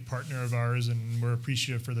a great partner of ours, and we're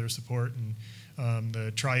appreciative for their support. And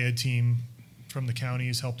the Triad team from the county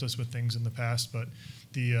has helped us with things in the past, but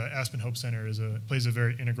the Aspen Hope Center plays a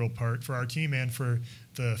very integral part for our team and for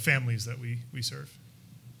the families that we serve.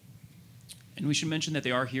 And we should mention that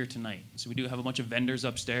they are here tonight. So we do have a bunch of vendors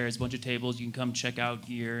upstairs, a bunch of tables. You can come check out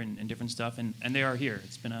gear and different stuff. And they are here.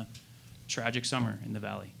 It's been a tragic summer in the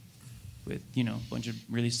Valley with, a bunch of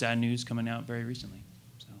really sad news coming out very recently.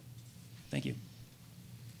 So thank you.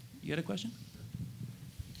 You had a question?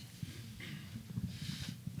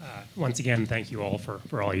 Once again, thank you all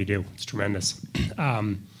for all you do. It's tremendous.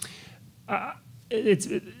 I've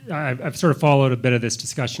sort of followed a bit of this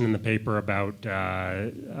discussion in the paper about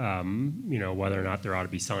whether or not there ought to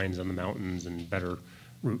be signs on the mountains and better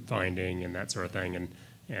route finding and that sort of thing.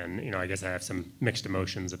 And I guess I have some mixed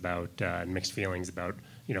emotions about and mixed feelings about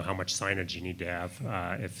how much signage you need to have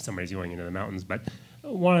if somebody's going into the mountains. But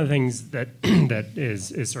one of the things that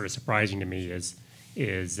is sort of surprising to me is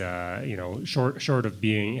short of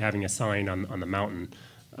having a sign on the mountain.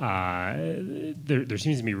 There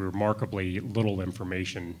seems to be remarkably little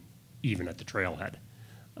information even at the trailhead.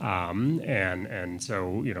 And so,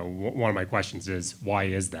 one of my questions is, why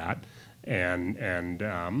is that? And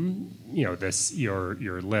this,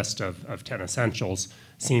 your list of 10 essentials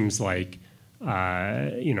seems like,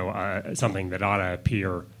 something that ought to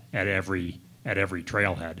appear at every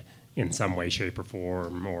trailhead in some way, shape, or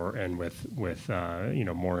form, and with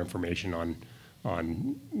more information on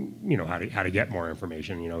how to get more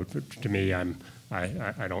information. To me, I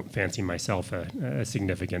don't fancy myself a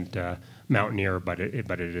significant mountaineer, but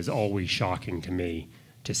it is always shocking to me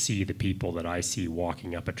to see the people that I see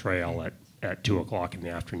walking up a trail at 2 o'clock in the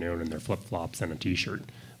afternoon in their flip-flops and a t-shirt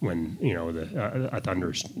when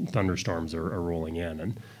thunderstorms are rolling in,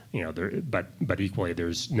 and but equally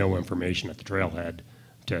there's no information at the trailhead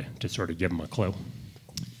to sort of give them a clue.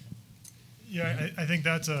 Yeah, I think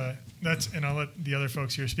that's and I'll let the other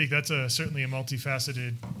folks here speak. That's certainly a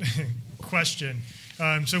multifaceted question.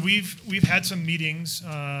 So we've had some meetings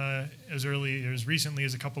as recently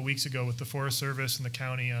as a couple weeks ago with the Forest Service and the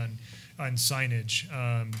county on signage.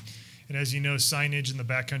 And as you know, signage in the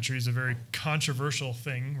backcountry is a very controversial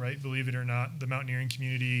thing, right? Believe it or not, the mountaineering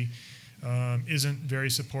community isn't very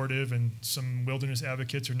supportive, and some wilderness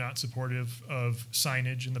advocates are not supportive of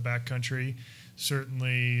signage in the backcountry.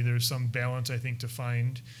 Certainly, there's some balance, I think, to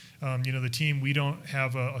find. The team, we don't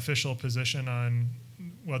have an official position on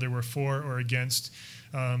whether we're for or against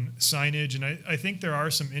signage, and I think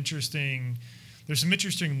there's some interesting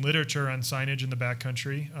literature on signage in the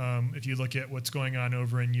backcountry. If you look at what's going on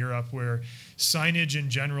over in Europe, where signage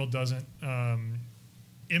in general doesn't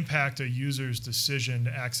impact a user's decision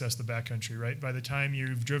to access the backcountry, right? By the time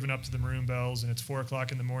you've driven up to the Maroon Bells and it's 4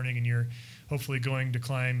 o'clock in the morning and you're hopefully going to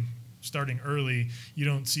climb starting early, you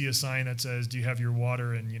don't see a sign that says, do you have your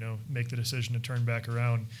water, and make the decision to turn back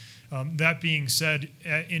around. That being said,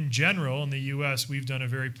 in general, in the U.S., we've done a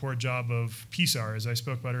very poor job of PSAR, as I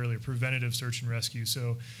spoke about earlier, preventative search and rescue.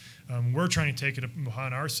 So we're trying to take it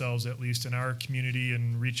upon ourselves, at least in our community,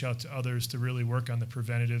 and reach out to others to really work on the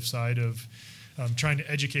preventative side of trying to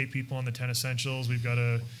educate people on the 10 essentials. We've got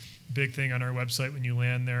a big thing on our website when you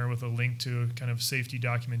land there with a link to kind of safety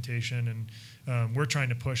documentation, and we're trying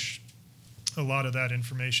to push a lot of that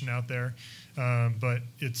information out there, but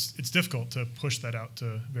it's difficult to push that out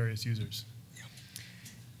to various users.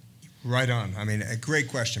 Right on. I mean, a great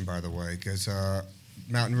question, by the way, because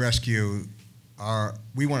Mountain Rescue,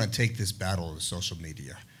 we want to take this battle to social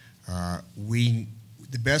media.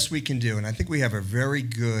 The best we can do, and I think we have a very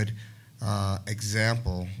good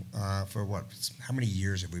example for how many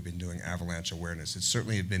years have we been doing avalanche awareness? It's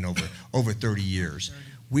certainly been over 30 years.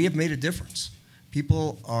 We have made a difference.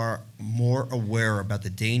 People are more aware about the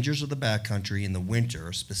dangers of the backcountry in the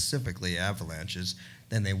winter, specifically avalanches,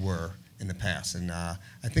 than they were in the past. And I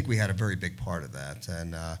think we had a very big part of that.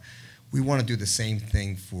 And we want to do the same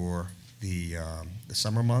thing for the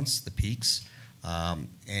summer months, the peaks.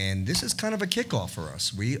 And this is kind of a kickoff for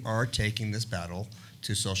us. We are taking this battle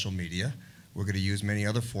to social media. We're going to use many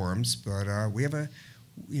other forums, but we have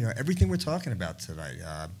everything we're talking about tonight,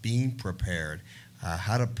 being prepared,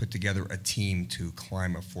 how to put together a team to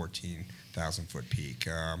climb a 14,000-foot peak.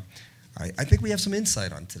 I think we have some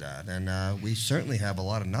insight onto that, and we certainly have a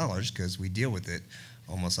lot of knowledge because we deal with it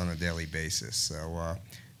almost on a daily basis. So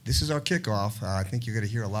this is our kickoff. I think you're going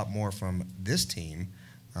to hear a lot more from this team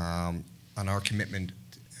on our commitment,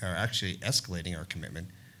 or actually escalating our commitment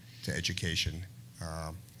to education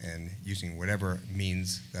and using whatever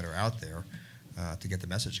means that are out there to get the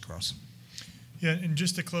message across. Yeah, and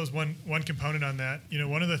just to close one component on that,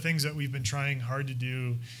 one of the things that we've been trying hard to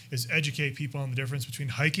do is educate people on the difference between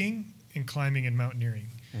hiking and climbing and mountaineering,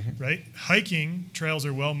 right? Hiking, trails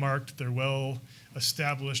are well marked, they're well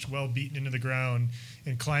established, well beaten into the ground,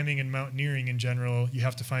 and climbing and mountaineering in general, you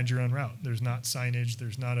have to find your own route. There's not signage,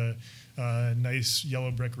 there's not a nice yellow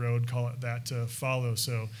brick road, call it that, to follow.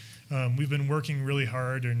 So we've been working really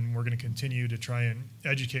hard, and we're going to continue to try and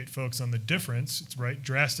educate folks on the difference. It's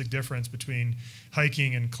drastic difference between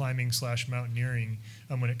hiking and climbing/mountaineering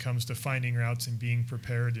when it comes to finding routes and being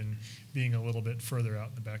prepared and being a little bit further out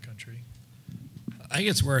in the backcountry. I think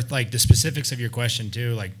it's worth the specifics of your question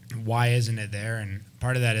too, why isn't it there? And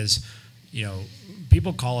part of that is,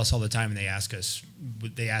 people call us all the time and they ask us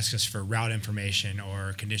for route information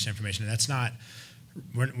or condition information. And that's not.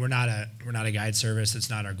 We're not a guide service. It's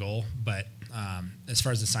not our goal. But as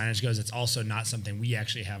far as the signage goes, it's also not something we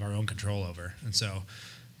actually have our own control over. And so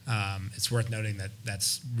it's worth noting that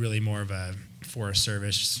that's really more of a Forest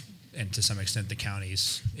Service and to some extent the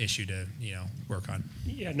county's issue to work on.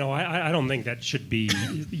 Yeah, no, I don't think that should be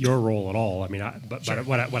your role at all. I mean, but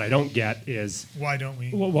what I don't get is why don't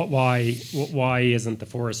we? Why isn't the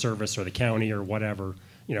Forest Service or the county or whatever?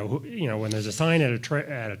 When there's a sign at a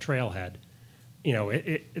trailhead.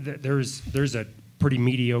 There's a pretty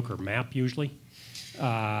mediocre map usually,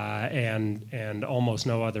 and almost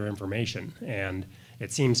no other information. And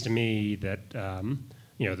it seems to me that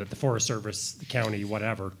that the Forest Service, the county,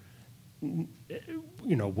 whatever,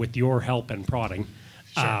 with your help and prodding,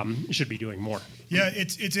 should be doing more. Yeah,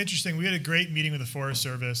 it's interesting. We had a great meeting with the Forest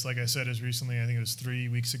Service. Like I said, as recently, I think it was 3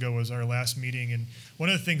 weeks ago, was our last meeting. And one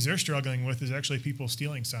of the things they're struggling with is actually people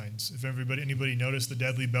stealing signs. If anybody noticed the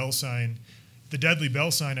Deadly Bell sign. The Deadly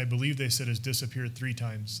Bell sign, I believe they said, has disappeared 3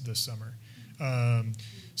 times this summer.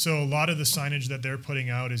 So a lot of the signage that they're putting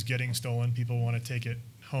out is getting stolen. People want to take it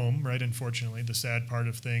home, right? Unfortunately, the sad part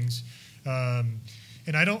of things.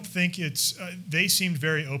 And I don't think it's, they seemed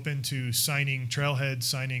very open to signing trailheads,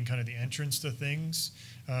 signing kind of the entrance to things,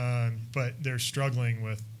 but they're struggling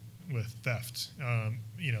with theft.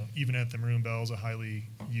 Even at the Maroon Bells, a highly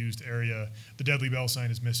used area, the Deadly Bell sign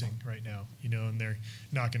is missing right now, and they're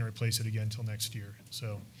not going to replace it again until next year.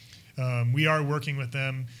 So we are working with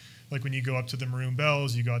them. Like when you go up to the Maroon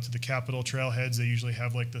Bells, you go out to the Capitol trailheads, they usually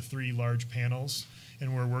have the 3 large panels,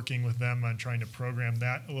 and we're working with them on trying to program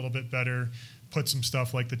that a little bit better, put some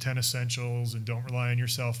stuff like the 10 essentials and don't rely on your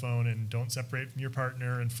cell phone and don't separate from your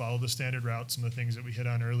partner and follow the standard routes, some of the things that we hit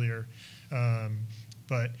on earlier.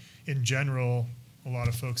 But in general, a lot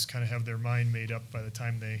of folks kind of have their mind made up by the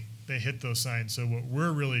time they hit those signs. So what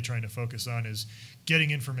we're really trying to focus on is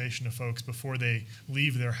getting information to folks before they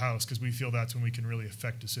leave their house, because we feel that's when we can really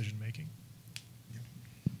affect decision making.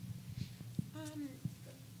 I'm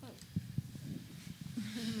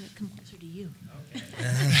going to come closer to you.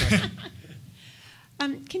 Okay.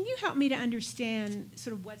 Can you help me to understand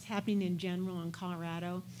sort of what's happening in general in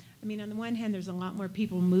Colorado? I mean, on the one hand, there's a lot more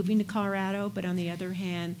people moving to Colorado, but on the other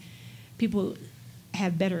hand, people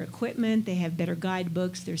have better equipment, they have better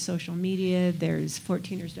guidebooks, there's social media, there's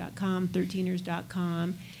 14ers.com,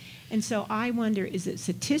 13ers.com. And so I wonder, is it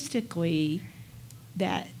statistically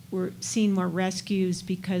that we're seeing more rescues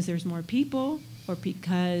because there's more people, or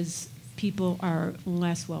because people are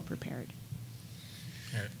less well prepared?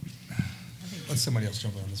 Let somebody else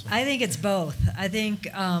jump on this one. I think it's both. I think,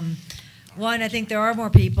 one, I think there are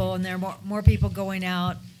more people, and there are more people going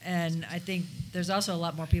out, and I think there's also a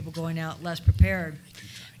lot more people going out less prepared.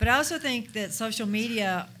 But I also think that social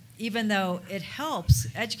media, even though it helps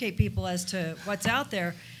educate people as to what's out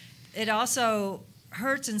there, it also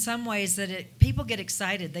hurts in some ways that people get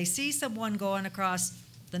excited. They see someone going across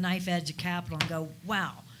the knife edge of Capitol and go,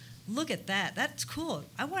 wow, look at that. That's cool.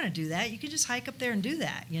 I want to do that. You can just hike up there and do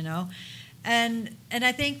that, you know. And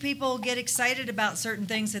I think people get excited about certain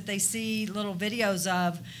things that they see little videos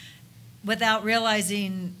of without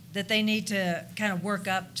realizing that they need to kind of work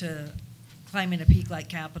up to climbing a peak like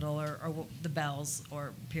Capitol or the Bells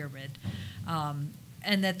or Pyramid,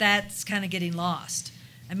 and that's kind of getting lost.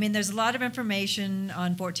 I mean, there's a lot of information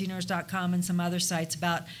on 14ers.com and some other sites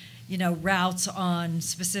about, you know, routes on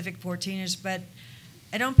specific 14ers, but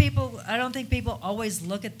I don't think people always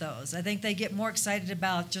look at those. I think they get more excited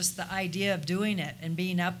about just the idea of doing it and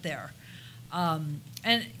being up there. And,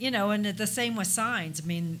 you know, and the same with signs. I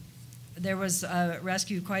mean, there was a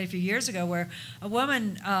rescue quite a few years ago where a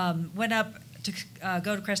woman went up to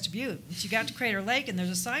go to Crested Butte. She got to Crater Lake, and there's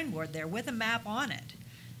a signboard there with a map on it.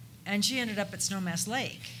 And she ended up at Snowmass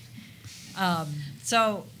Lake.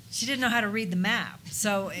 So she didn't know how to read the map.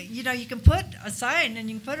 So, you know, you can put a sign and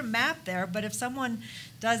you can put a map there, but if someone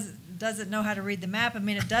doesn't know how to read the map, I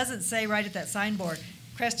mean, it doesn't say right at that signboard,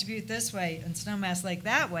 Crested Butte this way and Snowmass Lake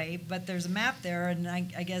that way, but there's a map there, and I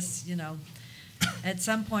guess, you know, at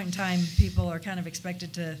some point in time, people are kind of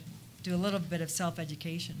expected to do a little bit of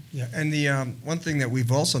self-education. Yeah, and the one thing that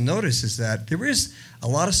we've also noticed is that there is a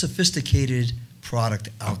lot of sophisticated product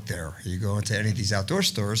out there. You go into any of these outdoor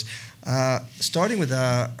stores, starting with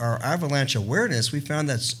our avalanche awareness, we found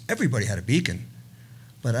that everybody had a beacon.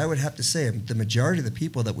 But I would have to say the majority of the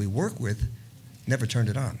people that we work with never turned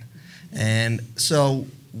it on. And so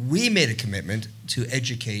we made a commitment to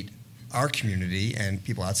educate our community and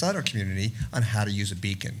people outside our community on how to use a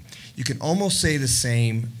beacon. You can almost say the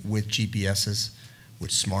same with GPSs, with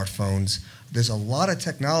smartphones. There's a lot of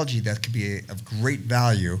technology that could be of great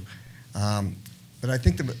value, but I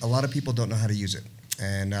think that a lot of people don't know how to use it.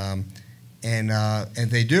 And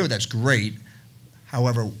they do, that's great.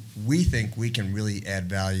 However, we think we can really add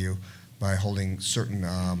value by holding certain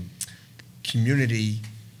community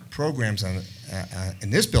programs in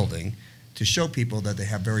this building to show people that they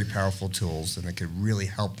have very powerful tools and that could really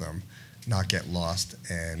help them not get lost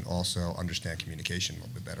and also understand communication a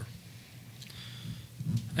little bit better.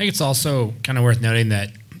 I think it's also kind of worth noting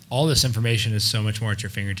that all this information is so much more at your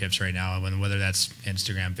fingertips right now, whether that's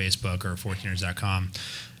Instagram, Facebook, or 14ers.com.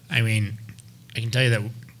 I mean, I can tell you that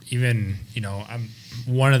even, you know, I'm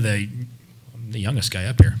the youngest guy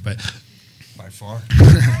up here, but by far.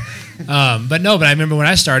 But I remember when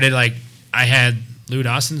I started, like, I had Lou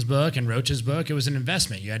Dawson's book and Roach's book. It was an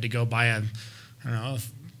investment. You had to go buy I don't know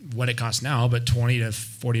what it costs now, but $20 to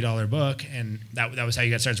 $40 book, and that was how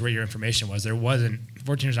you got started. Where your information was. There wasn't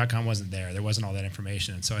 14ers.com wasn't there. There wasn't all that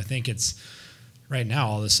information, and so I think it's right now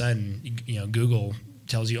all of a sudden, you know, Google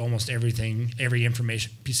tells you almost everything, every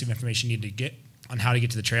piece of information you need to get on how to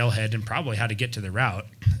get to the trailhead and probably how to get to the route,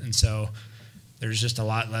 and so there's just a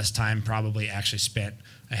lot less time probably actually spent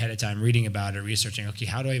ahead of time reading about it, researching, okay,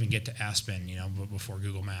 how do I even get to Aspen, you know, before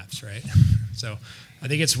Google Maps, right? So I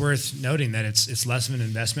think it's worth noting that it's less of an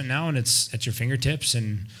investment now, and it's at your fingertips.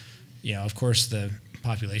 And, you know, of course, the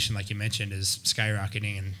population, like you mentioned, is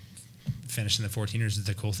skyrocketing, and finishing the 14ers is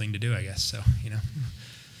the cool thing to do, I guess. So, you know.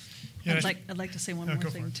 Yeah, I'd like to say one more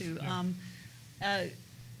thing, too. Yeah.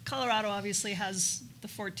 Colorado obviously has the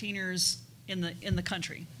 14ers in the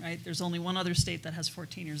country, right? There's only one other state that has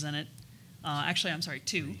 14ers in it. Actually, I'm sorry,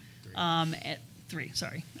 two. Three,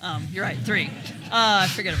 sorry. You're right, three. I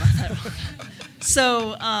forget about that.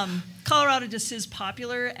 So Colorado just is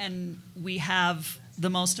popular, and we have the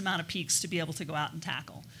most amount of peaks to be able to go out and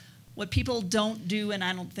tackle. What people don't do, and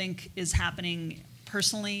I don't think is happening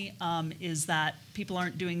personally, is that people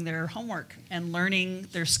aren't doing their homework and learning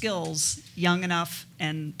their skills young enough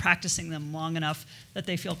and practicing them long enough that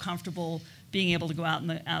they feel comfortable being able to go out in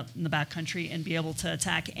the backcountry and be able to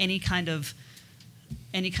attack any kind of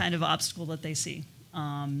obstacle that they see.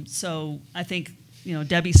 So I think, you know,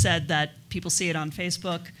 Debbie said that people see it on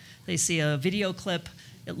Facebook, they see a video clip,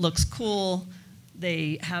 it looks cool,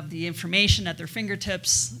 They have the information at their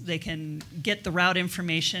fingertips. They can get the route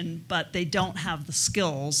information, but they don't have the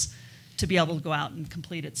skills to be able to go out and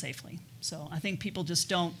complete it safely. So I think people just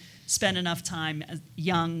don't spend enough time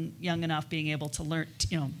young enough being able to learn,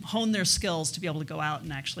 hone their skills to be able to go out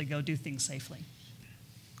and actually go do things safely.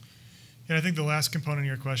 And I think the last component of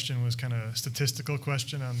your question was kind of a statistical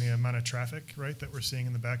question on the amount of traffic, right, that we're seeing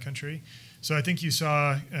in the backcountry. So I think you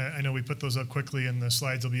saw, I know we put those up quickly, and the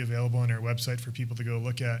slides will be available on our website for people to go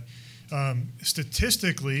look at.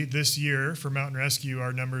 Statistically, this year for Mountain Rescue,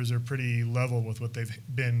 our numbers are pretty level with what they've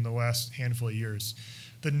been the last handful of years.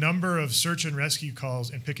 The number of search and rescue calls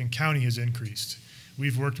in Pickens County has increased.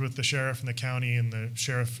 We've worked with the sheriff in the county, and the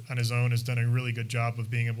sheriff on his own has done a really good job of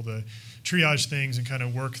being able to triage things and kind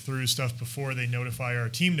of work through stuff before they notify our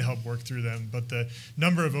team to help work through them. But the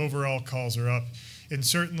number of overall calls are up. And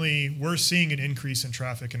certainly we're seeing an increase in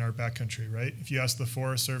traffic in our backcountry, right? If you ask the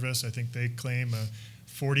Forest Service, I think they claim a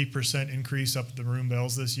 40% increase up at the Maroon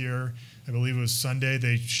Bells this year. I believe it was Sunday,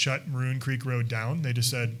 they shut Maroon Creek Road down. They just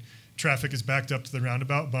said, traffic is backed up to the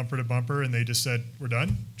roundabout, bumper to bumper, and they just said, we're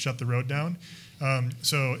done, shut the road down.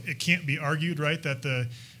 So it can't be argued, right, that the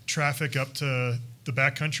traffic up to the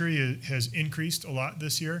backcountry has increased a lot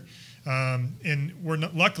this year. And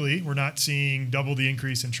luckily, we're not seeing double the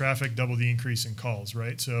increase in traffic, double the increase in calls,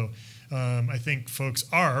 right? So I think folks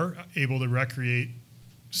are able to recreate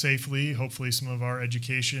safely. Hopefully some of our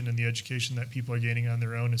education and the education that people are gaining on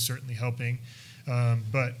their own is certainly helping.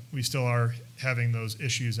 But we still are having those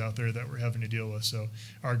issues out there that we're having to deal with. So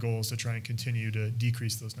our goal is to try and continue to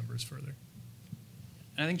decrease those numbers further.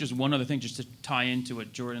 And I think just one other thing, just to tie into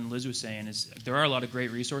what Jordan and Liz was saying, is there are a lot of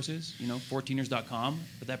great resources, 14ers.com,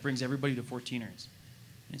 but that brings everybody to 14ers.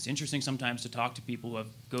 And it's interesting sometimes to talk to people who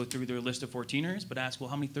go through their list of 14ers, but ask, well,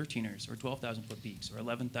 how many 13ers or 12,000-foot peaks or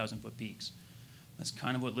 11,000-foot peaks? That's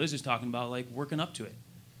kind of what Liz is talking about, like working up to it.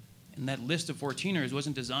 And that list of 14ers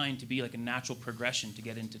wasn't designed to be like a natural progression to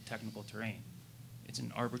get into technical terrain. It's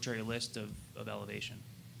an arbitrary list of elevation.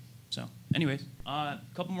 So anyways, a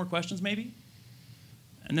couple more questions maybe?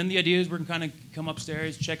 And then the idea is we're going to kind of come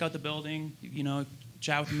upstairs, check out the building,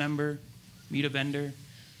 chat with a member, meet a vendor.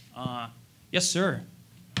 Yes, sir.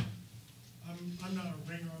 I'm not a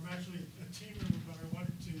ringer. I'm actually a team member, but I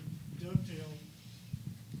wanted to dovetail.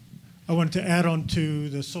 I wanted to add on to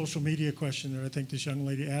the social media question that I think this young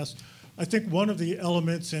lady asked. I think one of the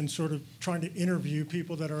elements in sort of trying to interview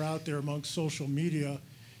people that are out there amongst social media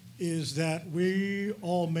is that we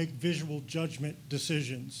all make visual judgment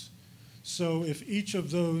decisions. So if each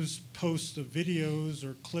of those posts of videos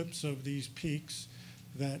or clips of these peaks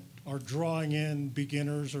that are drawing in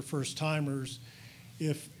beginners or first-timers,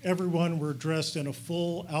 if everyone were dressed in a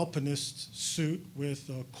full alpinist suit with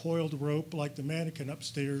a coiled rope like the mannequin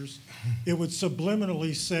upstairs, it would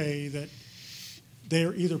subliminally say that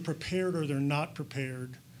they're either prepared or they're not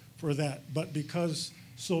prepared for that. But because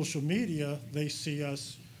social media, they see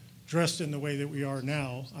us dressed in the way that we are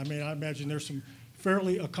now. I mean, I imagine there's some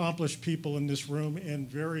fairly accomplished people in this room in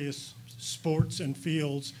various sports and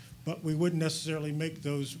fields, but we wouldn't necessarily make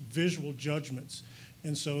those visual judgments.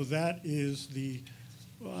 And so that is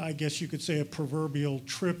I guess you could say, a proverbial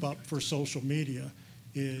trip up for social media,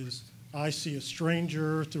 is I see a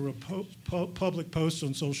stranger through a public post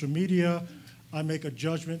on social media, I make a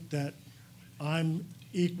judgment that I'm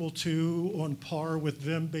equal to, on par with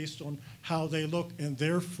them based on how they look, and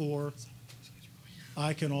therefore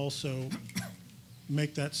I can also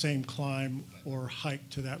make that same climb or hike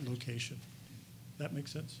to that location. That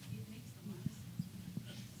makes sense?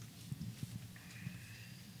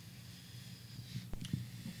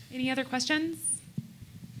 Any other questions?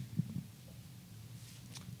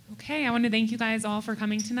 Okay, I want to thank you guys all for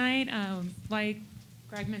coming tonight. Like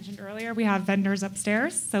Greg mentioned earlier, we have vendors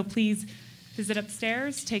upstairs, so please visit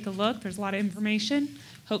upstairs, take a look. There's a lot of information.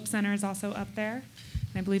 Hope Center is also up there,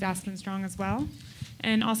 and I believe Aspen Strong as well.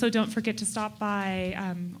 And also don't forget to stop by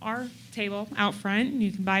our table out front.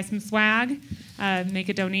 You can buy some swag, make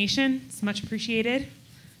a donation. It's much appreciated.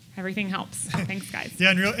 Everything helps. Thanks, guys.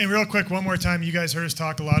 Yeah, and real quick, one more time, you guys heard us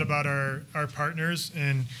talk a lot about our partners,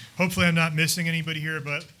 and hopefully I'm not missing anybody here,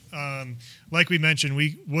 but like we mentioned,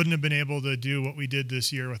 we wouldn't have been able to do what we did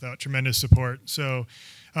this year without tremendous support. So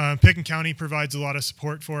Pickens County provides a lot of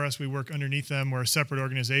support for us. We work underneath them. We're a separate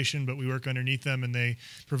organization, but we work underneath them, and they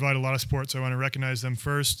provide a lot of support, so I want to recognize them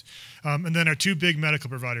first. And then our two big medical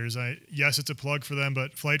providers. Yes, it's a plug for them,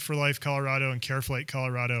 but Flight for Life Colorado and CareFlight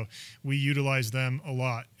Colorado, we utilize them a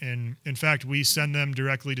lot. And in fact, we send them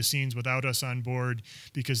directly to scenes without us on board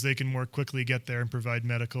because they can more quickly get there and provide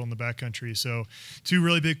medical in the backcountry. So two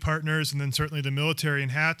really big partners, and then certainly the military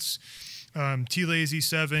and hats. T-Lazy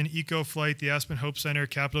 7, Eco Flight, the Aspen Hope Center,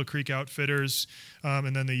 Capitol Creek Outfitters,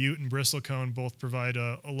 and then the Ute and Bristlecone both provide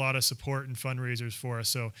a lot of support and fundraisers for us.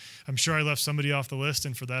 So I'm sure I left somebody off the list,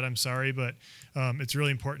 and for that I'm sorry, but it's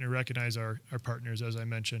really important to recognize our partners, as I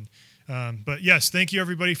mentioned. But yes, thank you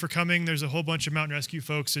everybody for coming. There's a whole bunch of Mountain Rescue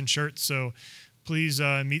folks in shirts, so please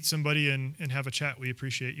meet somebody and have a chat. We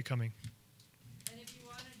appreciate you coming.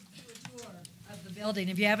 Building.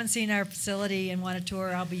 If you haven't seen our facility and want a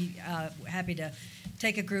tour, I'll be happy to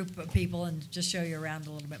take a group of people and just show you around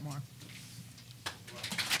a little bit more.